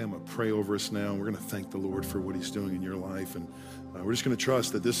come. Hey, I'm going to pray over us now, and we're going to thank the Lord for what he's doing in your life, and we're just going to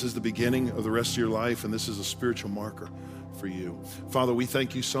trust that this is the beginning of the rest of your life, and this is a spiritual marker for you. Father, we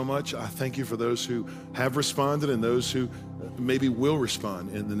thank you so much. I thank you for those who have responded and those who maybe will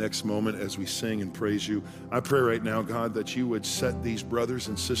respond in the next moment as we sing and praise you. I pray right now, God, that you would set these brothers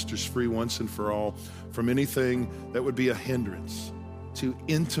and sisters free once and for all from anything that would be a hindrance to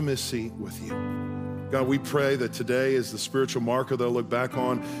intimacy with you. God, we pray that today is the spiritual marker they'll look back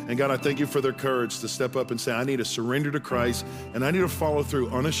on. And God, I thank you for their courage to step up and say, I need to surrender to Christ and I need to follow through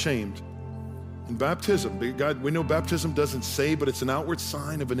unashamed. In baptism, God, we know baptism doesn't save, but it's an outward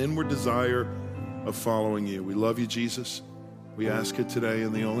sign of an inward desire of following you. We love you, Jesus. We ask it today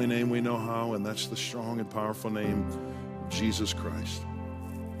in the only name we know how, and that's the strong and powerful name of Jesus Christ.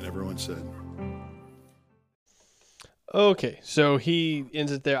 And everyone said. Okay, so he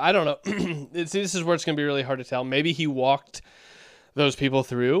ends it there. I don't know. This is where it's going to be really hard to tell. Maybe he walked those people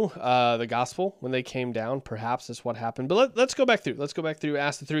through the gospel when they came down. Perhaps that's what happened. But let's go back through. Let's go back through,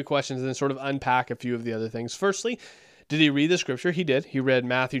 ask the three questions, and then sort of unpack a few of the other things. Firstly, Did he read the scripture? He did. He read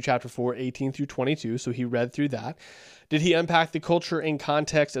Matthew chapter 4, 18 through 22. So he read through that. Did he unpack the culture and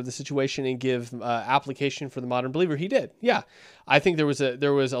context of the situation and give application for the modern believer? He did. Yeah. I think there was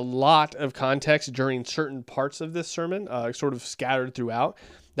a lot of context during certain parts of this sermon, sort of scattered throughout,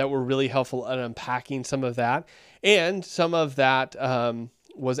 that were really helpful at unpacking some of that. And some of that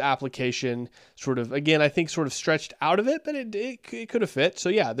was application sort of, again, I think sort of stretched out of it, but it could have fit. So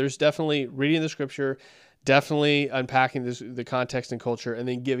yeah, there's definitely reading the scripture, definitely unpacking the context and culture, and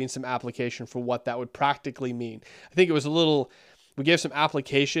then giving some application for what that would practically mean. I think it was we gave some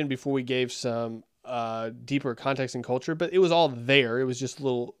application before we gave some deeper context and culture, but it was all there. It was just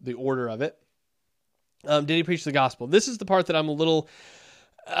the order of it. Did he preach the gospel? This is the part that I'm a little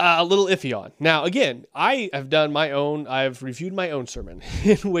iffy on. Now, again, I've reviewed my own sermon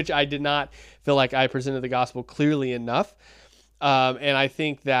in which I did not feel like I presented the gospel clearly enough. And I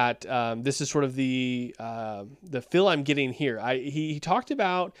think that this is sort of the feel I'm getting here. He talked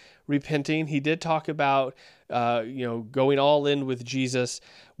about repenting. He did talk about going all in with Jesus.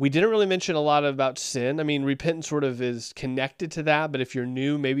 We didn't really mention a lot about sin. I mean, repentance sort of is connected to that, but if you're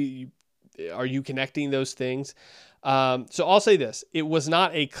new, maybe are you connecting those things? So I'll say this: it was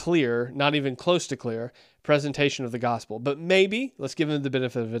not a clear, not even close to clear, presentation of the gospel. But maybe, let's give him the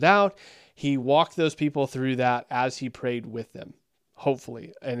benefit of the doubt, he walked those people through that as he prayed with them,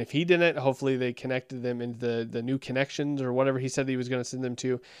 hopefully. And if he didn't, hopefully they connected them into the new connections or whatever he said he was going to send them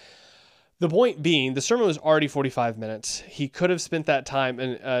to. The point being, the sermon was already 45 minutes. He could have spent that time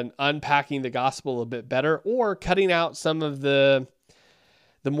in unpacking the gospel a bit better, or cutting out some of the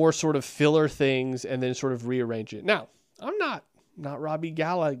more sort of filler things and then sort of rearrange it. Now, I'm not Robby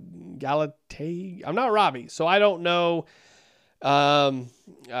Gallaty. I'm not Robby, so I don't know. I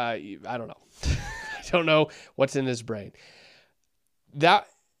don't know. I don't know what's in his brain.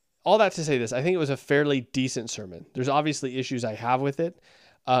 All that to say this, I think it was a fairly decent sermon. There's obviously issues I have with it.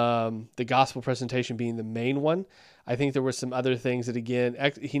 The gospel presentation being the main one. I think there were some other things that, again,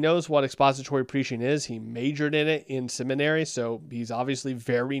 he knows what expository preaching is. He majored in it in seminary, so he's obviously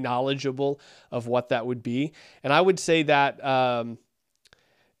very knowledgeable of what that would be. And I would say that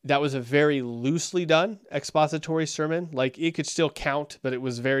that was a very loosely done expository sermon. Like, it could still count, but it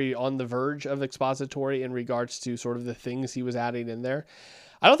was very on the verge of expository in regards to sort of the things he was adding in there.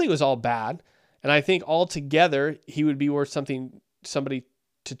 I don't think it was all bad. And I think altogether, he would be worth somebody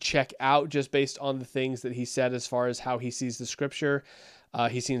to check out just based on the things that he said as far as how he sees the scripture.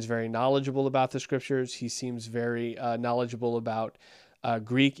 He seems very knowledgeable about the scriptures. He seems very knowledgeable about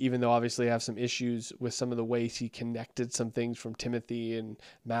Greek, even though obviously I have some issues with some of the ways he connected some things from Timothy and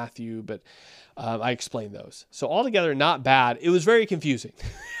Matthew, but I explained those. So altogether, not bad. It was very confusing.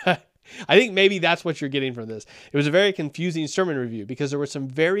 I think maybe that's what you're getting from this. It was a very confusing sermon review because there were some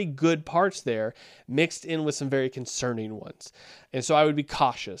very good parts there mixed in with some very concerning ones. And so I would be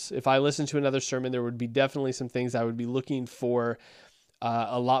cautious. If I listened to another sermon, there would be definitely some things I would be looking for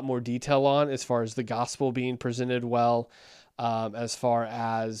a lot more detail on, as far as the gospel being presented well, as far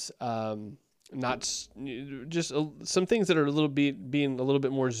as not just some things that are being a little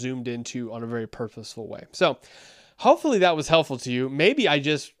bit more zoomed into on a very purposeful way. So hopefully that was helpful to you. Maybe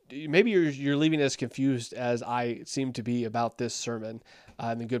you're leaving as confused as I seem to be about this sermon,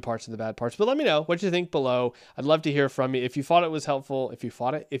 and the good parts and the bad parts. But let me know what you think below. I'd love to hear from you. If you thought it was helpful, if you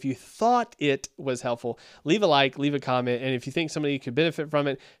thought it was helpful, leave a like, leave a comment, and if you think somebody could benefit from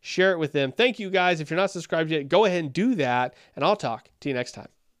it, share it with them. Thank you guys. If you're not subscribed yet, go ahead and do that, and I'll talk to you next time.